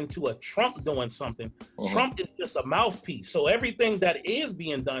turn this into a Trump doing something, Trump is just a mouthpiece. So everything that is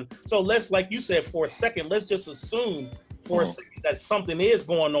being done. So let's, like you said, for a second, let's just assume for a second that something is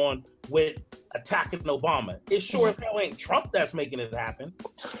going on with attacking Obama. It sure as hell ain't Trump that's making it happen.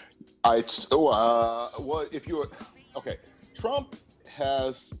 Well, if you're okay, Trump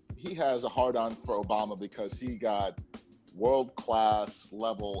has a hard on for Obama because he got world-class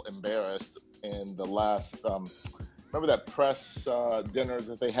level embarrassed in the last remember that press dinner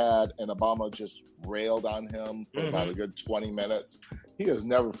that they had, and Obama just railed on him for about a good 20 minutes. He has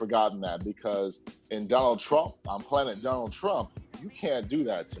never forgotten that, because in Donald Trump, on Planet Donald Trump, you can't do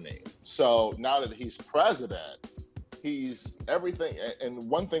that to me. So now that he's president, he's everything. And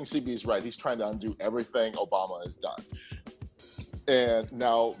one thing CB is right, he's trying to undo everything Obama has done. And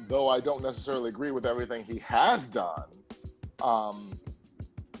now, though I don't necessarily agree with everything he has done,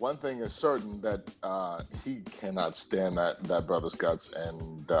 one thing is certain, that he cannot stand that brother's guts,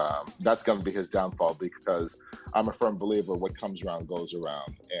 and that's going to be his downfall, because I'm a firm believer what comes around goes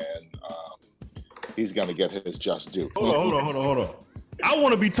around, and he's going to get his just due. Hold on. I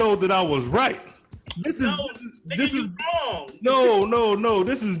want to be told that I was right. This is wrong. No.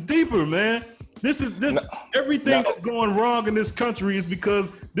 This is deeper, man. Everything that's going wrong in this country is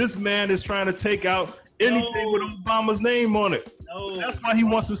because this man is trying to take out anything with Obama's name on it. No. That's why he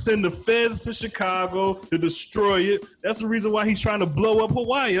wants to send the feds to Chicago to destroy it. That's the reason why he's trying to blow up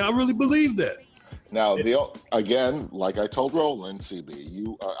Hawaii. I really believe that. Now, again, like I told Roland,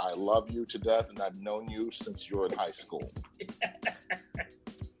 CB, I love you to death, and I've known you since you were in high school.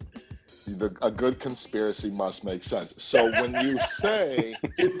 A good conspiracy must make sense. So when you say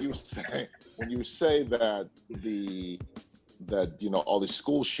that all these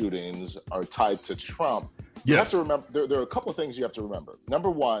school shootings are tied to Trump, you have to remember there are a couple of things you have to remember. Number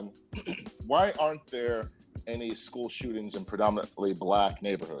one, why aren't there any school shootings in predominantly black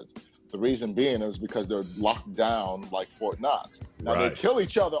neighborhoods? The reason being is because they're locked down like Fort Knox. Now they kill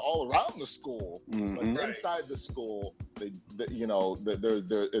each other all around the school, but inside the school,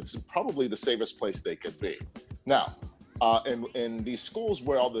 it's probably the safest place they could be. Now, in these schools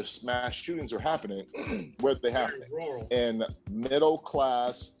where all the mass shootings are happening, where they happen in middle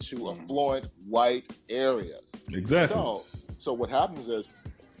class to affluent white areas. Exactly. So what happens is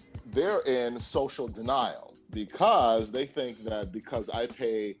they're in social denial, because they think that because I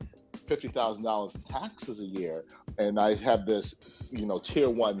pay $50,000 in taxes a year and I have this, tier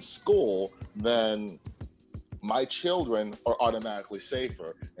 1 school, then my children are automatically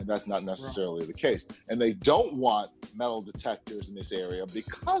safer, and that's not necessarily the case. And they don't want metal detectors in this area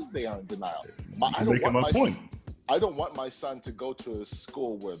because they are in denial. I don't want my son to go to a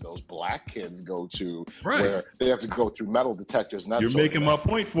school where those black kids go to, where they have to go through metal detectors. And you're making my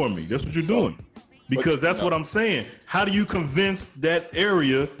point for me. That's what you're doing. Because that's what I'm saying. How do you convince that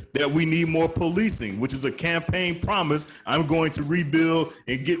area that we need more policing, which is a campaign promise? I'm going to rebuild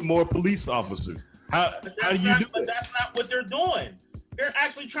and get more police officers. How do you do that? But that's not what they're doing. They're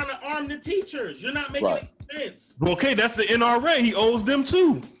actually trying to arm the teachers. You're not making any sense. Okay, that's the NRA. He owes them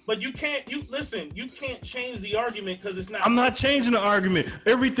too. But you can't change the argument because it's not. I'm not changing the argument.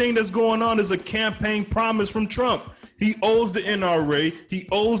 Everything that's going on is a campaign promise from Trump. He owes the NRA. He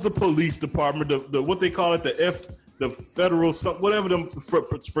owes the police department, the what they call it, the federal, whatever, them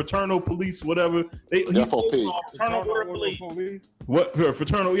fraternal police, whatever. FOP. Fraternal police. What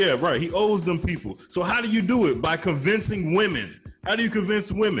fraternal? Yeah, right. He owes them people. So how do you do it? By convincing women. How do you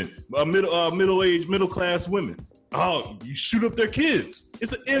convince women? Middle-aged, middle-class women. Oh, you shoot up their kids.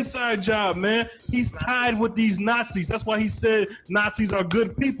 It's an inside job, man. He's tied with these Nazis. That's why he said Nazis are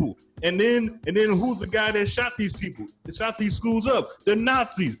good people. And then who's the guy that shot these people? That shot these schools up? They're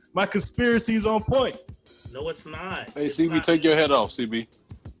Nazis. My conspiracy is on point. No, it's not. Hey, CB, take your head off, CB.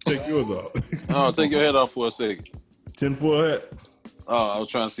 Take yours off. Oh, take your head off for a second. 10-4 hat. Oh, I was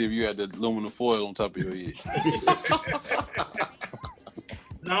trying to see if you had the aluminum foil on top of your head.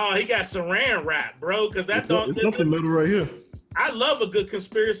 No, he got saran wrap, bro. Because that's it's something middle right here. I love a good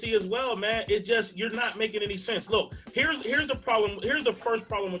conspiracy as well, man. It just, you're not making any sense. Look, here's the problem. Here's the first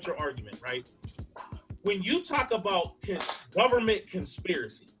problem with your argument, right? When you talk about government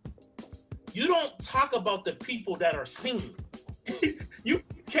conspiracy, you don't talk about the people that are seen. You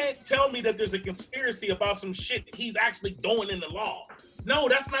can't tell me that there's a conspiracy about some shit he's actually doing in the law. No,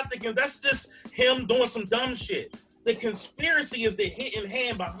 that's just him doing some dumb shit. The conspiracy is the hidden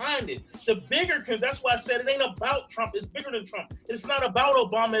hand behind it. That's why I said it ain't about Trump. It's bigger than Trump. It's not about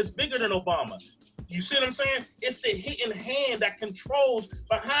Obama. It's bigger than Obama. You see what I'm saying? It's the hidden hand that controls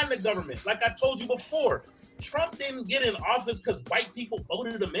behind the government. Like I told you before, Trump didn't get in office because white people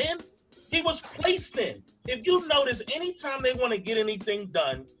voted him in. He was placed in. If you notice, anytime they want to get anything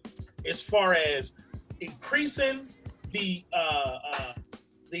done, as far as increasing the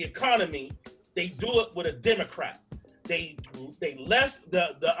economy, they do it with a Democrat. They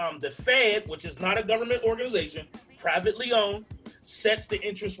the Fed, which is not a government organization, privately owned, sets the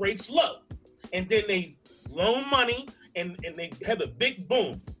interest rates low, and then they loan money and they have a big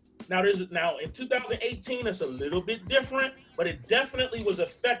boom. Now in 2018, it's a little bit different, but it definitely was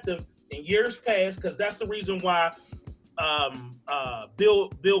effective in years past, because that's the reason why Bill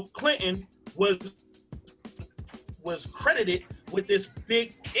Clinton was credited with this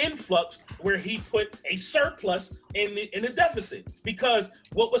big influx where he put a surplus in the deficit, because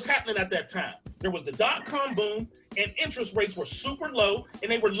what was happening at that time? There was the dot-com boom and interest rates were super low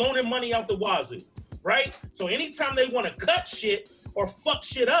and they were loaning money out the wazoo. right? So anytime they want to cut shit or fuck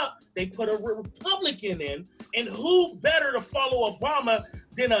shit up, they put a Republican in, and who better to follow Obama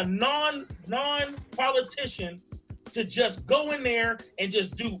than a non-politician to just go in there and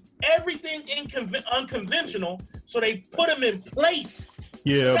just do everything unconventional, so they put him in place.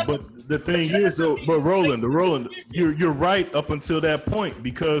 Yeah, but the thing is, though, Roland, you're right up until that point,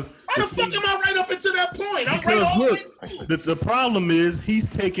 because how the fuck am I right up until that point? I'm because right look, the problem is he's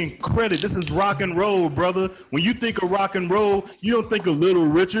taking credit. This is rock and roll, brother. When you think of rock and roll, you don't think of Little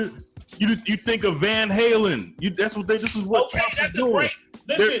Richard. You think of Van Halen. This is what Trump is doing.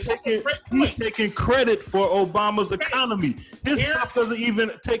 He's taking credit for Obama's economy. His stuff doesn't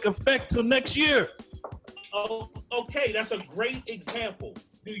even take effect till next year. Oh, okay, that's a great example.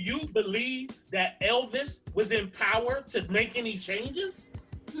 Do you believe that Elvis was in power to make any changes?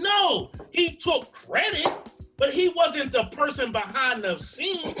 No, he took credit, but he wasn't the person behind the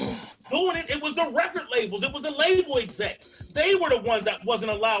scenes doing it. It was the record labels. It was the label execs. They were the ones that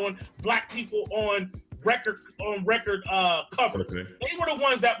wasn't allowing black people on record covers. Okay. They were the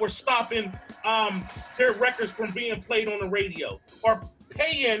ones that were stopping their records from being played on the radio, or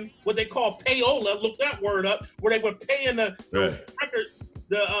paying what they call payola. Look that word up, where they were paying the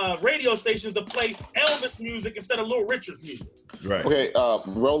radio stations to play Elvis music instead of Little Richard's music. Right. Okay,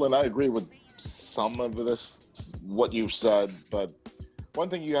 Roland, I agree with some of this, what you've said, but one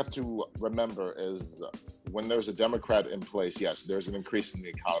thing you have to remember is when there's a Democrat in place, yes, there's an increase in the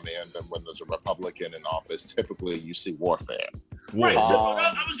economy, and then when there's a Republican in office, typically you see warfare. Right.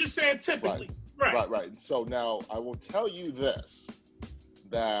 I was just saying typically. Right. So now I will tell you this,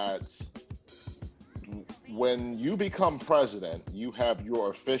 that when you become president, you have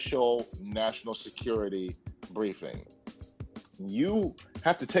your official national security briefing. You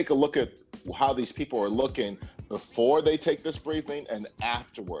have to take a look at how these people are looking before they take this briefing and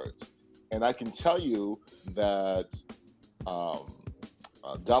afterwards. And I can tell you that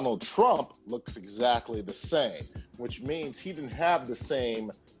Donald Trump looks exactly the same, which means he didn't have the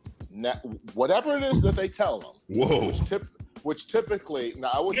same, whatever it is that they tell him. Whoa. Which typically, now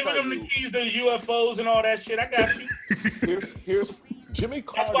I will tell you. Giving them the keys to the UFOs and all that shit. I got you. Here's Jimmy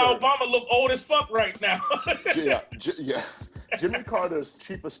Carter. That's why Obama look old as fuck right now. Yeah. Jimmy Carter's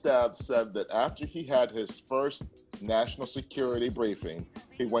chief of staff said that after he had his first national security briefing,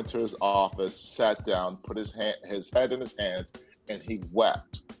 he went to his office, sat down, put his head in his hands, and he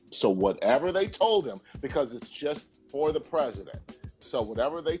wept. So whatever they told him, because it's just for the president. So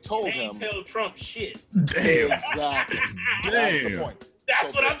whatever they told him, tell Trump shit. Damn. Exactly. That's the point.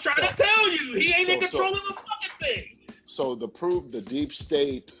 That's what I'm trying to tell you. He ain't in control of the fucking thing. So to prove the deep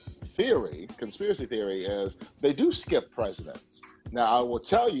state theory, conspiracy theory, is they do skip presidents. Now I will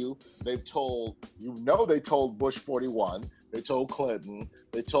tell you, they told Bush 41, they told Clinton,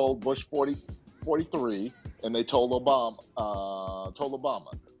 they told Bush 43, and they told Obama.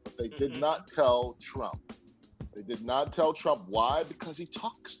 But they did not tell Trump. They did not tell Trump. Why? Because he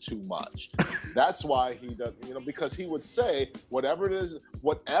talks too much. That's why he does, because he would say whatever it is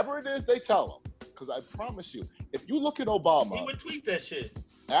they tell him. Because I promise you, if you look at Obama, he would tweet that shit.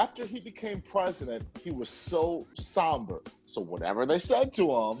 After he became president, he was so somber. So whatever they said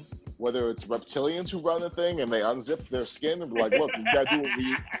to him, whether it's reptilians who run the thing and they unzip their skin and be like, look, you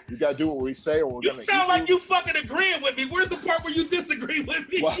gotta do what we say, or we're gonna. You sound like you fucking agreeing with me. Where's the part where you disagree with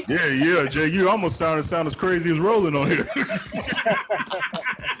me? Well, yeah, Jay, you almost sound as crazy as Roland on here.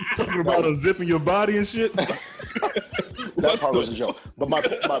 Talking about unzipping your body and shit. That part was a joke. But my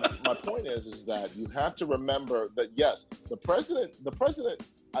point is that you have to remember that, yes, the president.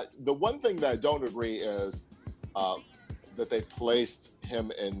 The one thing that I don't agree is that they placed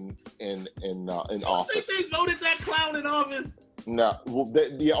him in office. They voted that clown in office. No,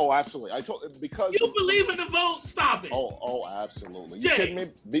 absolutely. Because you believe in the vote. Stop it. Oh, absolutely. You kidding me?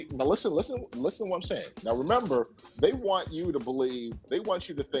 Now listen what I'm saying. Now remember, they want you to believe. They want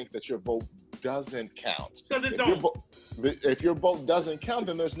you to think that your vote doesn't count. Because it don't. If your vote doesn't count,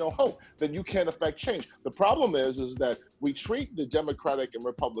 then there's no hope. Then you can't affect change. The problem is that we treat the Democratic and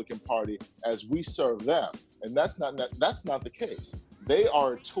Republican Party as we serve them, and that's not the case. They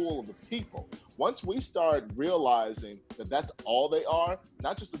are a tool of the people. Once we start realizing that that's all they are,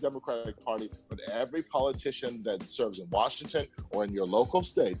 not just the Democratic Party, but every politician that serves in Washington or in your local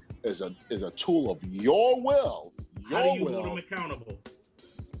state is a tool of your will. How do you hold them accountable?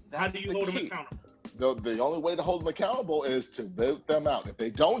 How do you hold them accountable? The only way to hold them accountable is to vote them out. If they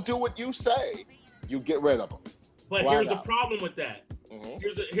don't do what you say, you get rid of them. But here's the problem with that. Mm-hmm.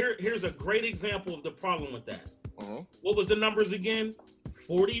 Here's a great example of the problem with that. Mm-hmm. What was the numbers again?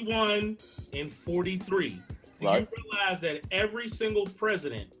 41 and 43. Do you realize that every single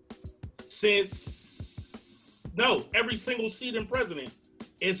president every single sitting president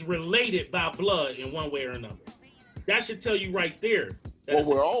is related by blood in one way or another. That should tell you right there. Well,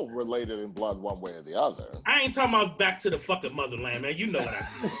 we're all related in blood one way or the other. I ain't talking about back to the fucking motherland, man. You know what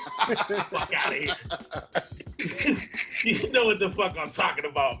I mean. Fuck out of here. You know what the fuck I'm talking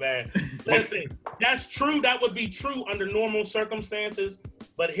about, man. Listen, that's true. That would be true under normal circumstances.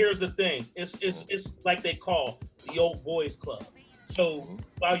 But here's the thing. It's like they call the old boys club. So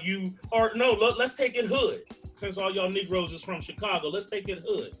let's take it hood. Since all y'all Negroes is from Chicago, let's take it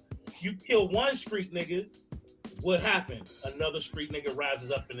hood. You kill one street nigga, what happened? Another street nigga rises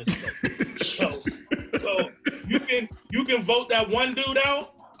up in this place. So you can vote that one dude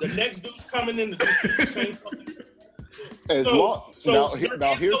out. The next dude's coming in to do the same fucking thing. Here's no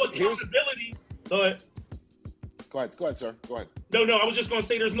accountability. Go ahead. Go ahead, sir. Go ahead. No, I was just going to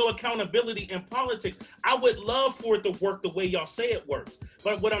say there's no accountability in politics. I would love for it to work the way y'all say it works.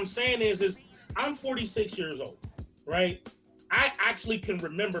 But what I'm saying is I'm 46 years old, right? I actually can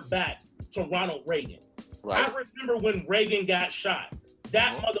remember back to Ronald Reagan. Right. I remember when Reagan got shot.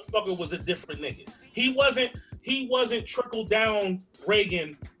 That motherfucker was a different nigga. He wasn't trickle down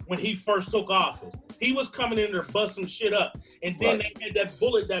Reagan when he first took office. He was coming in there busting shit up. And then they had that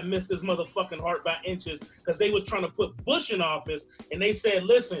bullet that missed his motherfucking heart by inches because they was trying to put Bush in office. And they said,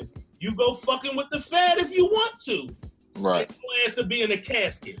 listen, you go fucking with the Fed if you want to. Right. Your ass will be in a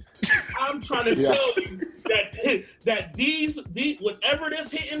casket. I'm trying to tell you that these whatever this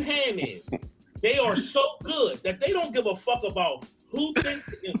hitting hand is, they are so good that they don't give a fuck about who thinks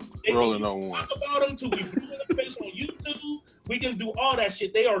they rolling on one. Talk about them till we blue in the face on YouTube. We can do all that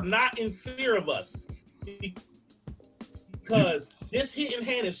shit. They are not in fear of us because this hitting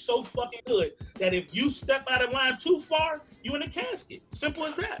hand is so fucking good that if you step out of line too far, you in a casket. Simple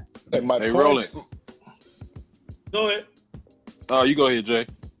as that. And they rolling. Go ahead. Oh, you go ahead, Jay.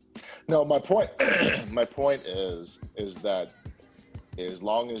 No, my point is that as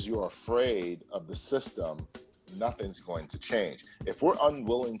long as you're afraid of the system, nothing's going to change. If we're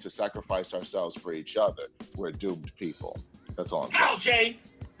unwilling to sacrifice ourselves for each other, we're doomed people. That's all I'm saying. How, Jay?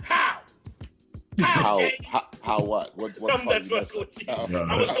 How? How what? What that's what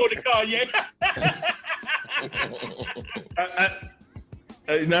I was going to call you.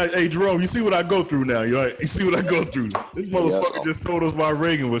 Hey, Jerome, you see what I go through now? You see what I go through? This motherfucker just told us why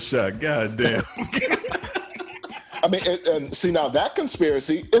Reagan was shot. God damn. I mean, and see, now that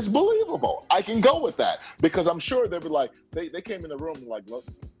conspiracy is believable. I can go with that because I'm sure they'd be like, they came in the room and like, look,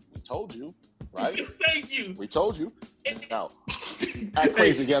 we told you, right? Thank you. We told you. Now, act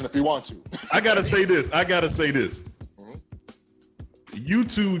crazy again if you want to. I gotta say this. Mm-hmm. You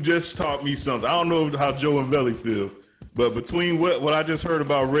two just taught me something. I don't know how Joe and Velli feel, but between what I just heard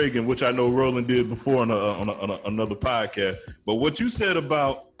about Reagan, which I know Roland did before on another podcast, but what you said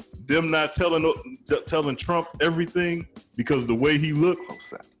about them not telling Trump everything because the way he looked.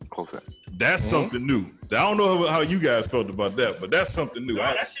 Close that. That's something new. I don't know how you guys felt about that, but that's something new. No,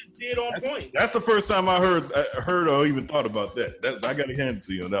 that shit's dead on point. That's the first time I heard or even thought about that. I got to hand it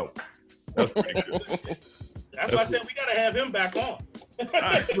to you on that one. That's pretty good. That's why I said we got to have him back on. All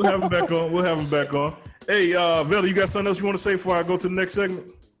right, we'll have him back on. Hey, Velli, you got something else you want to say before I go to the next segment?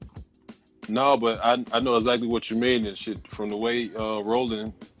 No, but I know exactly what you mean and shit. From the way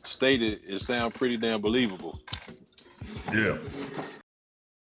Roland stated, it sounds pretty damn believable. Yeah.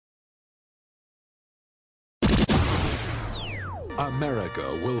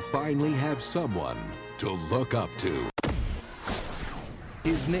 America will finally have someone to look up to.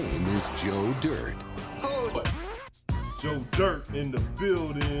 His name is Joe Dirt. Joe Dirt in the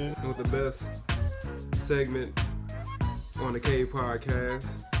building. With the best segment on the Cave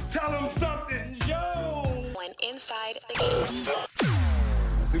podcast. Tell him something, Joe! When inside the cave.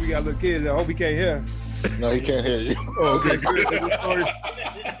 See, we got little kids. I hope he can't hear. No, he can't hear you. Oh, okay, good.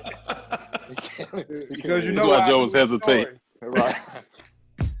 Because you know why Joe was hesitating. Right.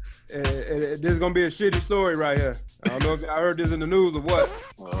 And this is gonna be a shitty story right here. I don't know if I heard this in the news or what.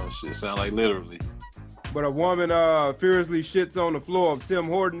 Oh shit, sound like literally. But a woman furiously shits on the floor of Tim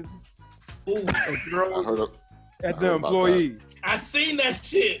Hortons and throws at the employees. I seen that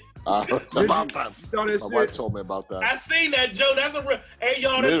shit. I heard about that. My wife told me about that. I seen that, Joe. That's a real. Hey,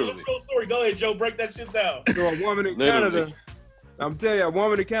 y'all, this is a real story. Go ahead, Joe. Break that shit down. So a woman in Canada, I'm telling you, a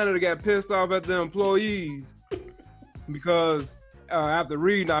woman in Canada got pissed off at the employees because after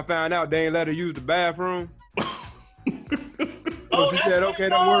reading, I found out they ain't let her use the bathroom. So she said, okay,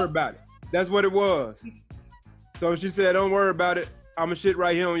 don't worry about it. That's what it was. So she said, don't worry about it. I'm going to shit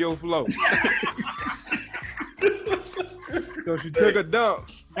right here on your floor. So she took a dump.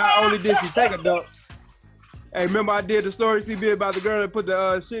 Not only did she take a dump, Hey, remember I did the story, CB, about the girl that put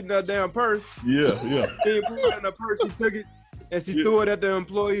the shit in her damn purse? Yeah. She put it in her purse, she took it, and she threw it at the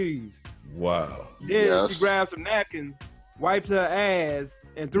employees. Wow. Then she grabbed some napkins, wiped her ass,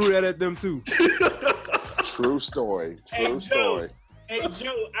 and threw that at them too. True story. True story. Hey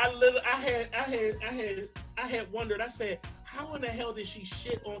Joe, I had wondered. I said, how in the hell did she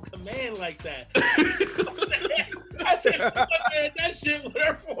shit on command like that? I said, man, that shit with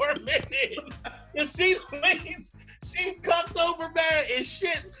her for a minute. And she cucked over, man, and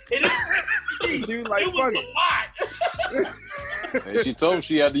shit. And she was like, it was a lot. And she told him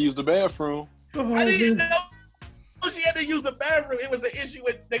she had to use the bathroom. I didn't know she had to use the bathroom. It was an issue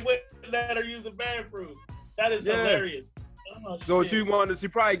with they wouldn't let her use the bathroom. That is hilarious. Oh, so shit. she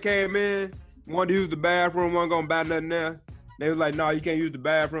probably came in, wanted to use the bathroom, wasn't gonna buy nothing there. They was like, no, you can't use the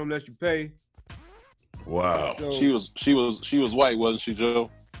bathroom unless you pay. Wow. So, She was white, wasn't she, Joe?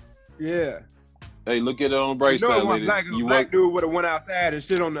 Yeah. Hey, look at it on the bright side, lady. Black dude would have went outside and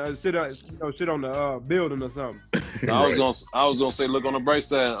shit on the building or something. I was gonna say, look on the bright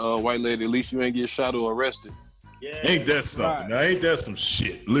side, white lady. At least you ain't get shot or arrested. Yeah. Ain't that something? Now, ain't that some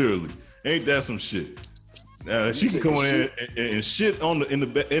shit? Literally, ain't that some shit? Now she can come in and shit in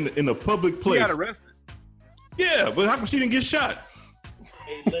the public place. She got arrested. Yeah, but how come she didn't get shot?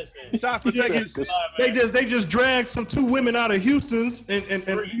 Hey, listen. They just dragged two women out of Houston's and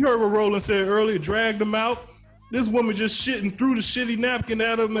you heard what Roland said earlier, dragged them out. This woman just shitting threw the shitty napkin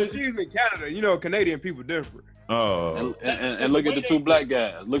at them. She's in Canada. You know, Canadian people different. Oh. And look at the two black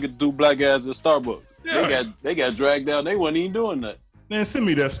guys. Look at the two black guys at Starbucks. Yeah. They got dragged out. They wasn't even doing that. Man, send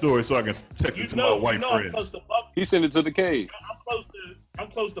me that story so I can text it to my white friends. He sent it to the cave. I'm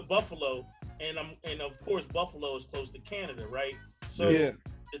close to Buffalo, and of course Buffalo is close to Canada, right? So the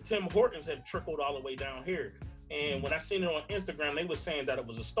Tim Hortons have trickled all the way down here. And when I seen it on Instagram, they were saying that it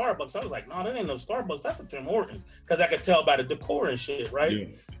was a Starbucks. I was like, no, that ain't no Starbucks. That's a Tim Hortons, because I could tell by the decor and shit, right? Yeah.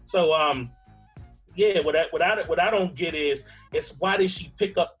 So what I don't get is why did she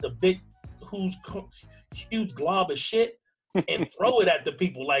pick up the big huge glob of shit and throw it at the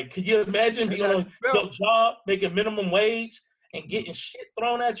people? Like, could you imagine being on your job, making minimum wage, and getting shit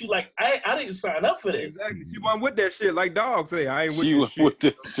thrown at you? Like, I didn't sign up for this. Exactly. She wasn't with that shit, like dogs say. I ain't with she this shit. With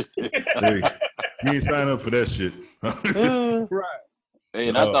that shit. Hey, you ain't sign up for that shit. Right. Hey,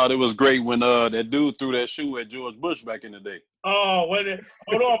 and I thought it was great when that dude threw that shoe at George Bush back in the day. Oh,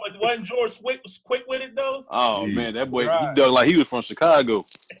 hold on, but wasn't George quick with it though? Oh man, that boy, he done like he was from Chicago.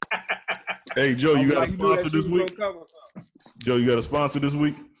 Hey Joe, you got a sponsor this week? Joe, you got a sponsor this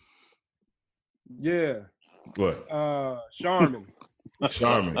week? Yeah. What? Charmin.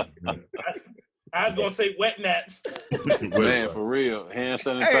 Charmin. I was gonna say wet naps. Man, for real, hand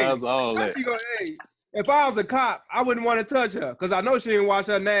sanitizer, all that. If I was a cop, I wouldn't want to touch her because I know she didn't wash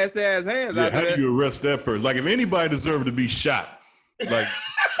her nasty ass hands. Yeah, how do you arrest that person? Like, if anybody deserved to be shot, like,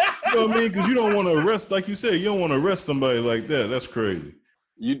 you know what I mean? Because you don't want to arrest, like you said, you don't want to arrest somebody like that. That's crazy.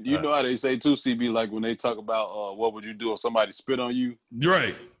 You know how they say too, CB, like when they talk about what would you do if somebody spit on you?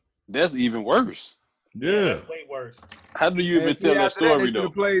 Right. That's even worse. Yeah. That's way worse. How do you even tell that story though?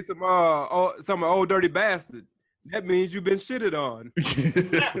 Play some old dirty bastard. That means you've been shitted on.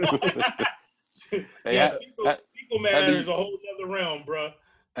 Hey, people man is a whole other realm, bro.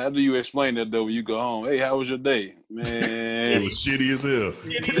 How do you explain that though when you go home? Hey, how was your day? Man, it was shitty as hell.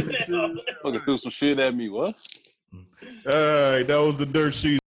 Shitty as hell. Fucking threw some shit at me. What? All right, that was the dirt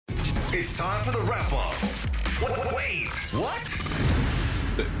sheet. It's time for the wrap up. Wait, what?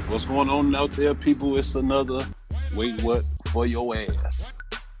 What's going on out there, people? It's another wait what for your ass.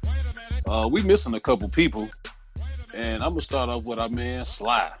 We missing a couple people, and I'm gonna start off with our man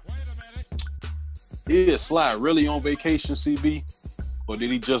Sly. Is Sly really on vacation, CB? Or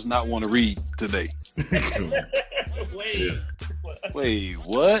did he just not want to read today? Wait,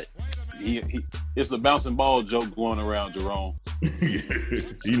 what? It's the bouncing ball joke going around, Jerome.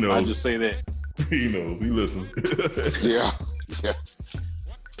 He knows. I just say that. He knows. He listens. Yeah.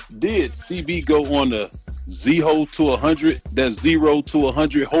 Did CB go on the 0 to 100, that 0 to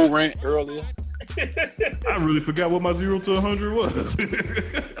 100 whole rant earlier? I really forgot what my 0 to 100 was.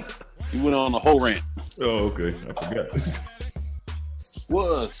 He went on a whole rant. Oh, okay. I forgot.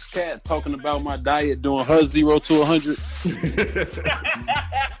 Was Kat talking about my diet doing her 0 to 100?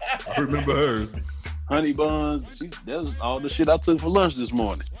 I remember hers. Honey buns. That was all the shit I took for lunch this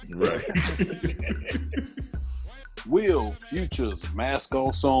morning. Right. Will Future's Mask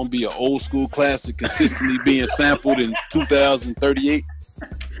On song be an old school classic consistently being sampled in 2038?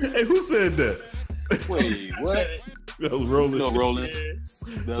 Hey, who said that? Wait, what? That was Roland. No, Roland.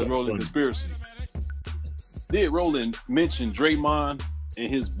 That was Roland Conspiracy. Did Roland mention Draymond and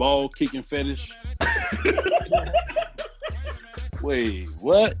his ball kicking fetish? Wait,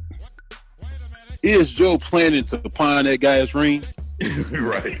 what? Is Joe planning to pawn that guy's ring?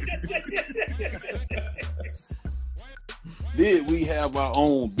 Right. Did we have our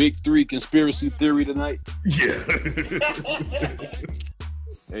own Big Three conspiracy theory tonight? Yeah.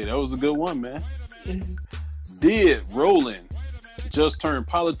 Hey, that was a good one, man. Did Roland just turn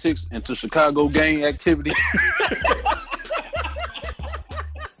politics into Chicago gang activity?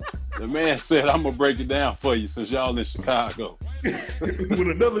 The man said, I'm going to break it down for you since y'all in Chicago.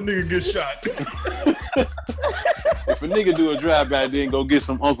 When another nigga gets shot. If a nigga do a drive-by, then go get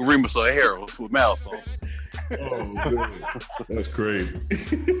some Uncle Remus or Harold's with mouth sauce. Oh, man. That's crazy.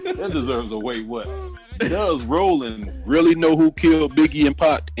 That deserves a wait what? Does Roland really know who killed Biggie and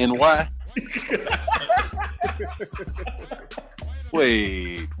Pac and why?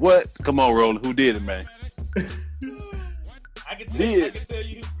 Wait, what? Come on, Roland. Who did it, man? I can tell you who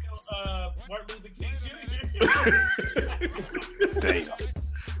killed Martin Luther King Jr. Damn.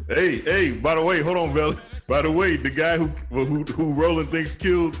 Hey, by the way, hold on, Bella. By the way, the guy who Roland thinks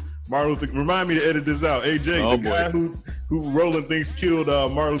killed Martin Luther, remind me to edit this out. AJ, guy who Roland thinks killed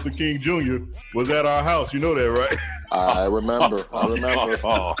Martin Luther King Jr. was at our house. You know that, right? I remember. I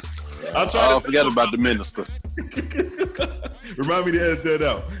forgot about the minister. Remind me to edit that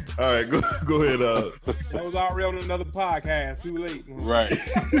out. All right, go ahead. That was already on another podcast. Too late. Man. Right.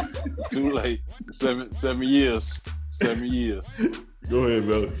 Too late. 7 years. 7 years. Go ahead,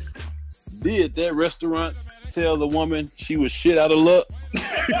 Bella. Did that restaurant tell the woman she was shit out of luck?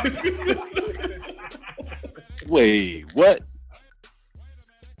 Wait, what?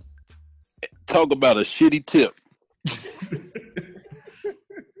 Talk about a shitty tip.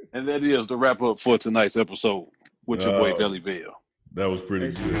 And that is the wrap up for tonight's episode with your boy Belly Vale. That was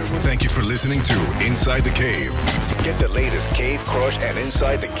pretty good. Thank you for listening to Inside the Cave. Get the latest Cave Crush and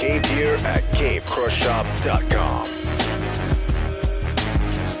Inside the Cave gear at cavecrushshop.com.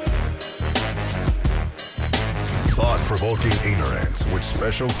 Thought-provoking ignorance with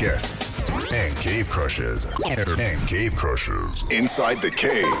special guests and cave crushes. Inside the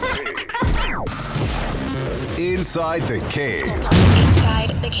Cave. Inside the Cave. Inside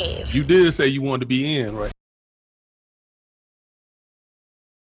the Cave. You did say you wanted to be in, right?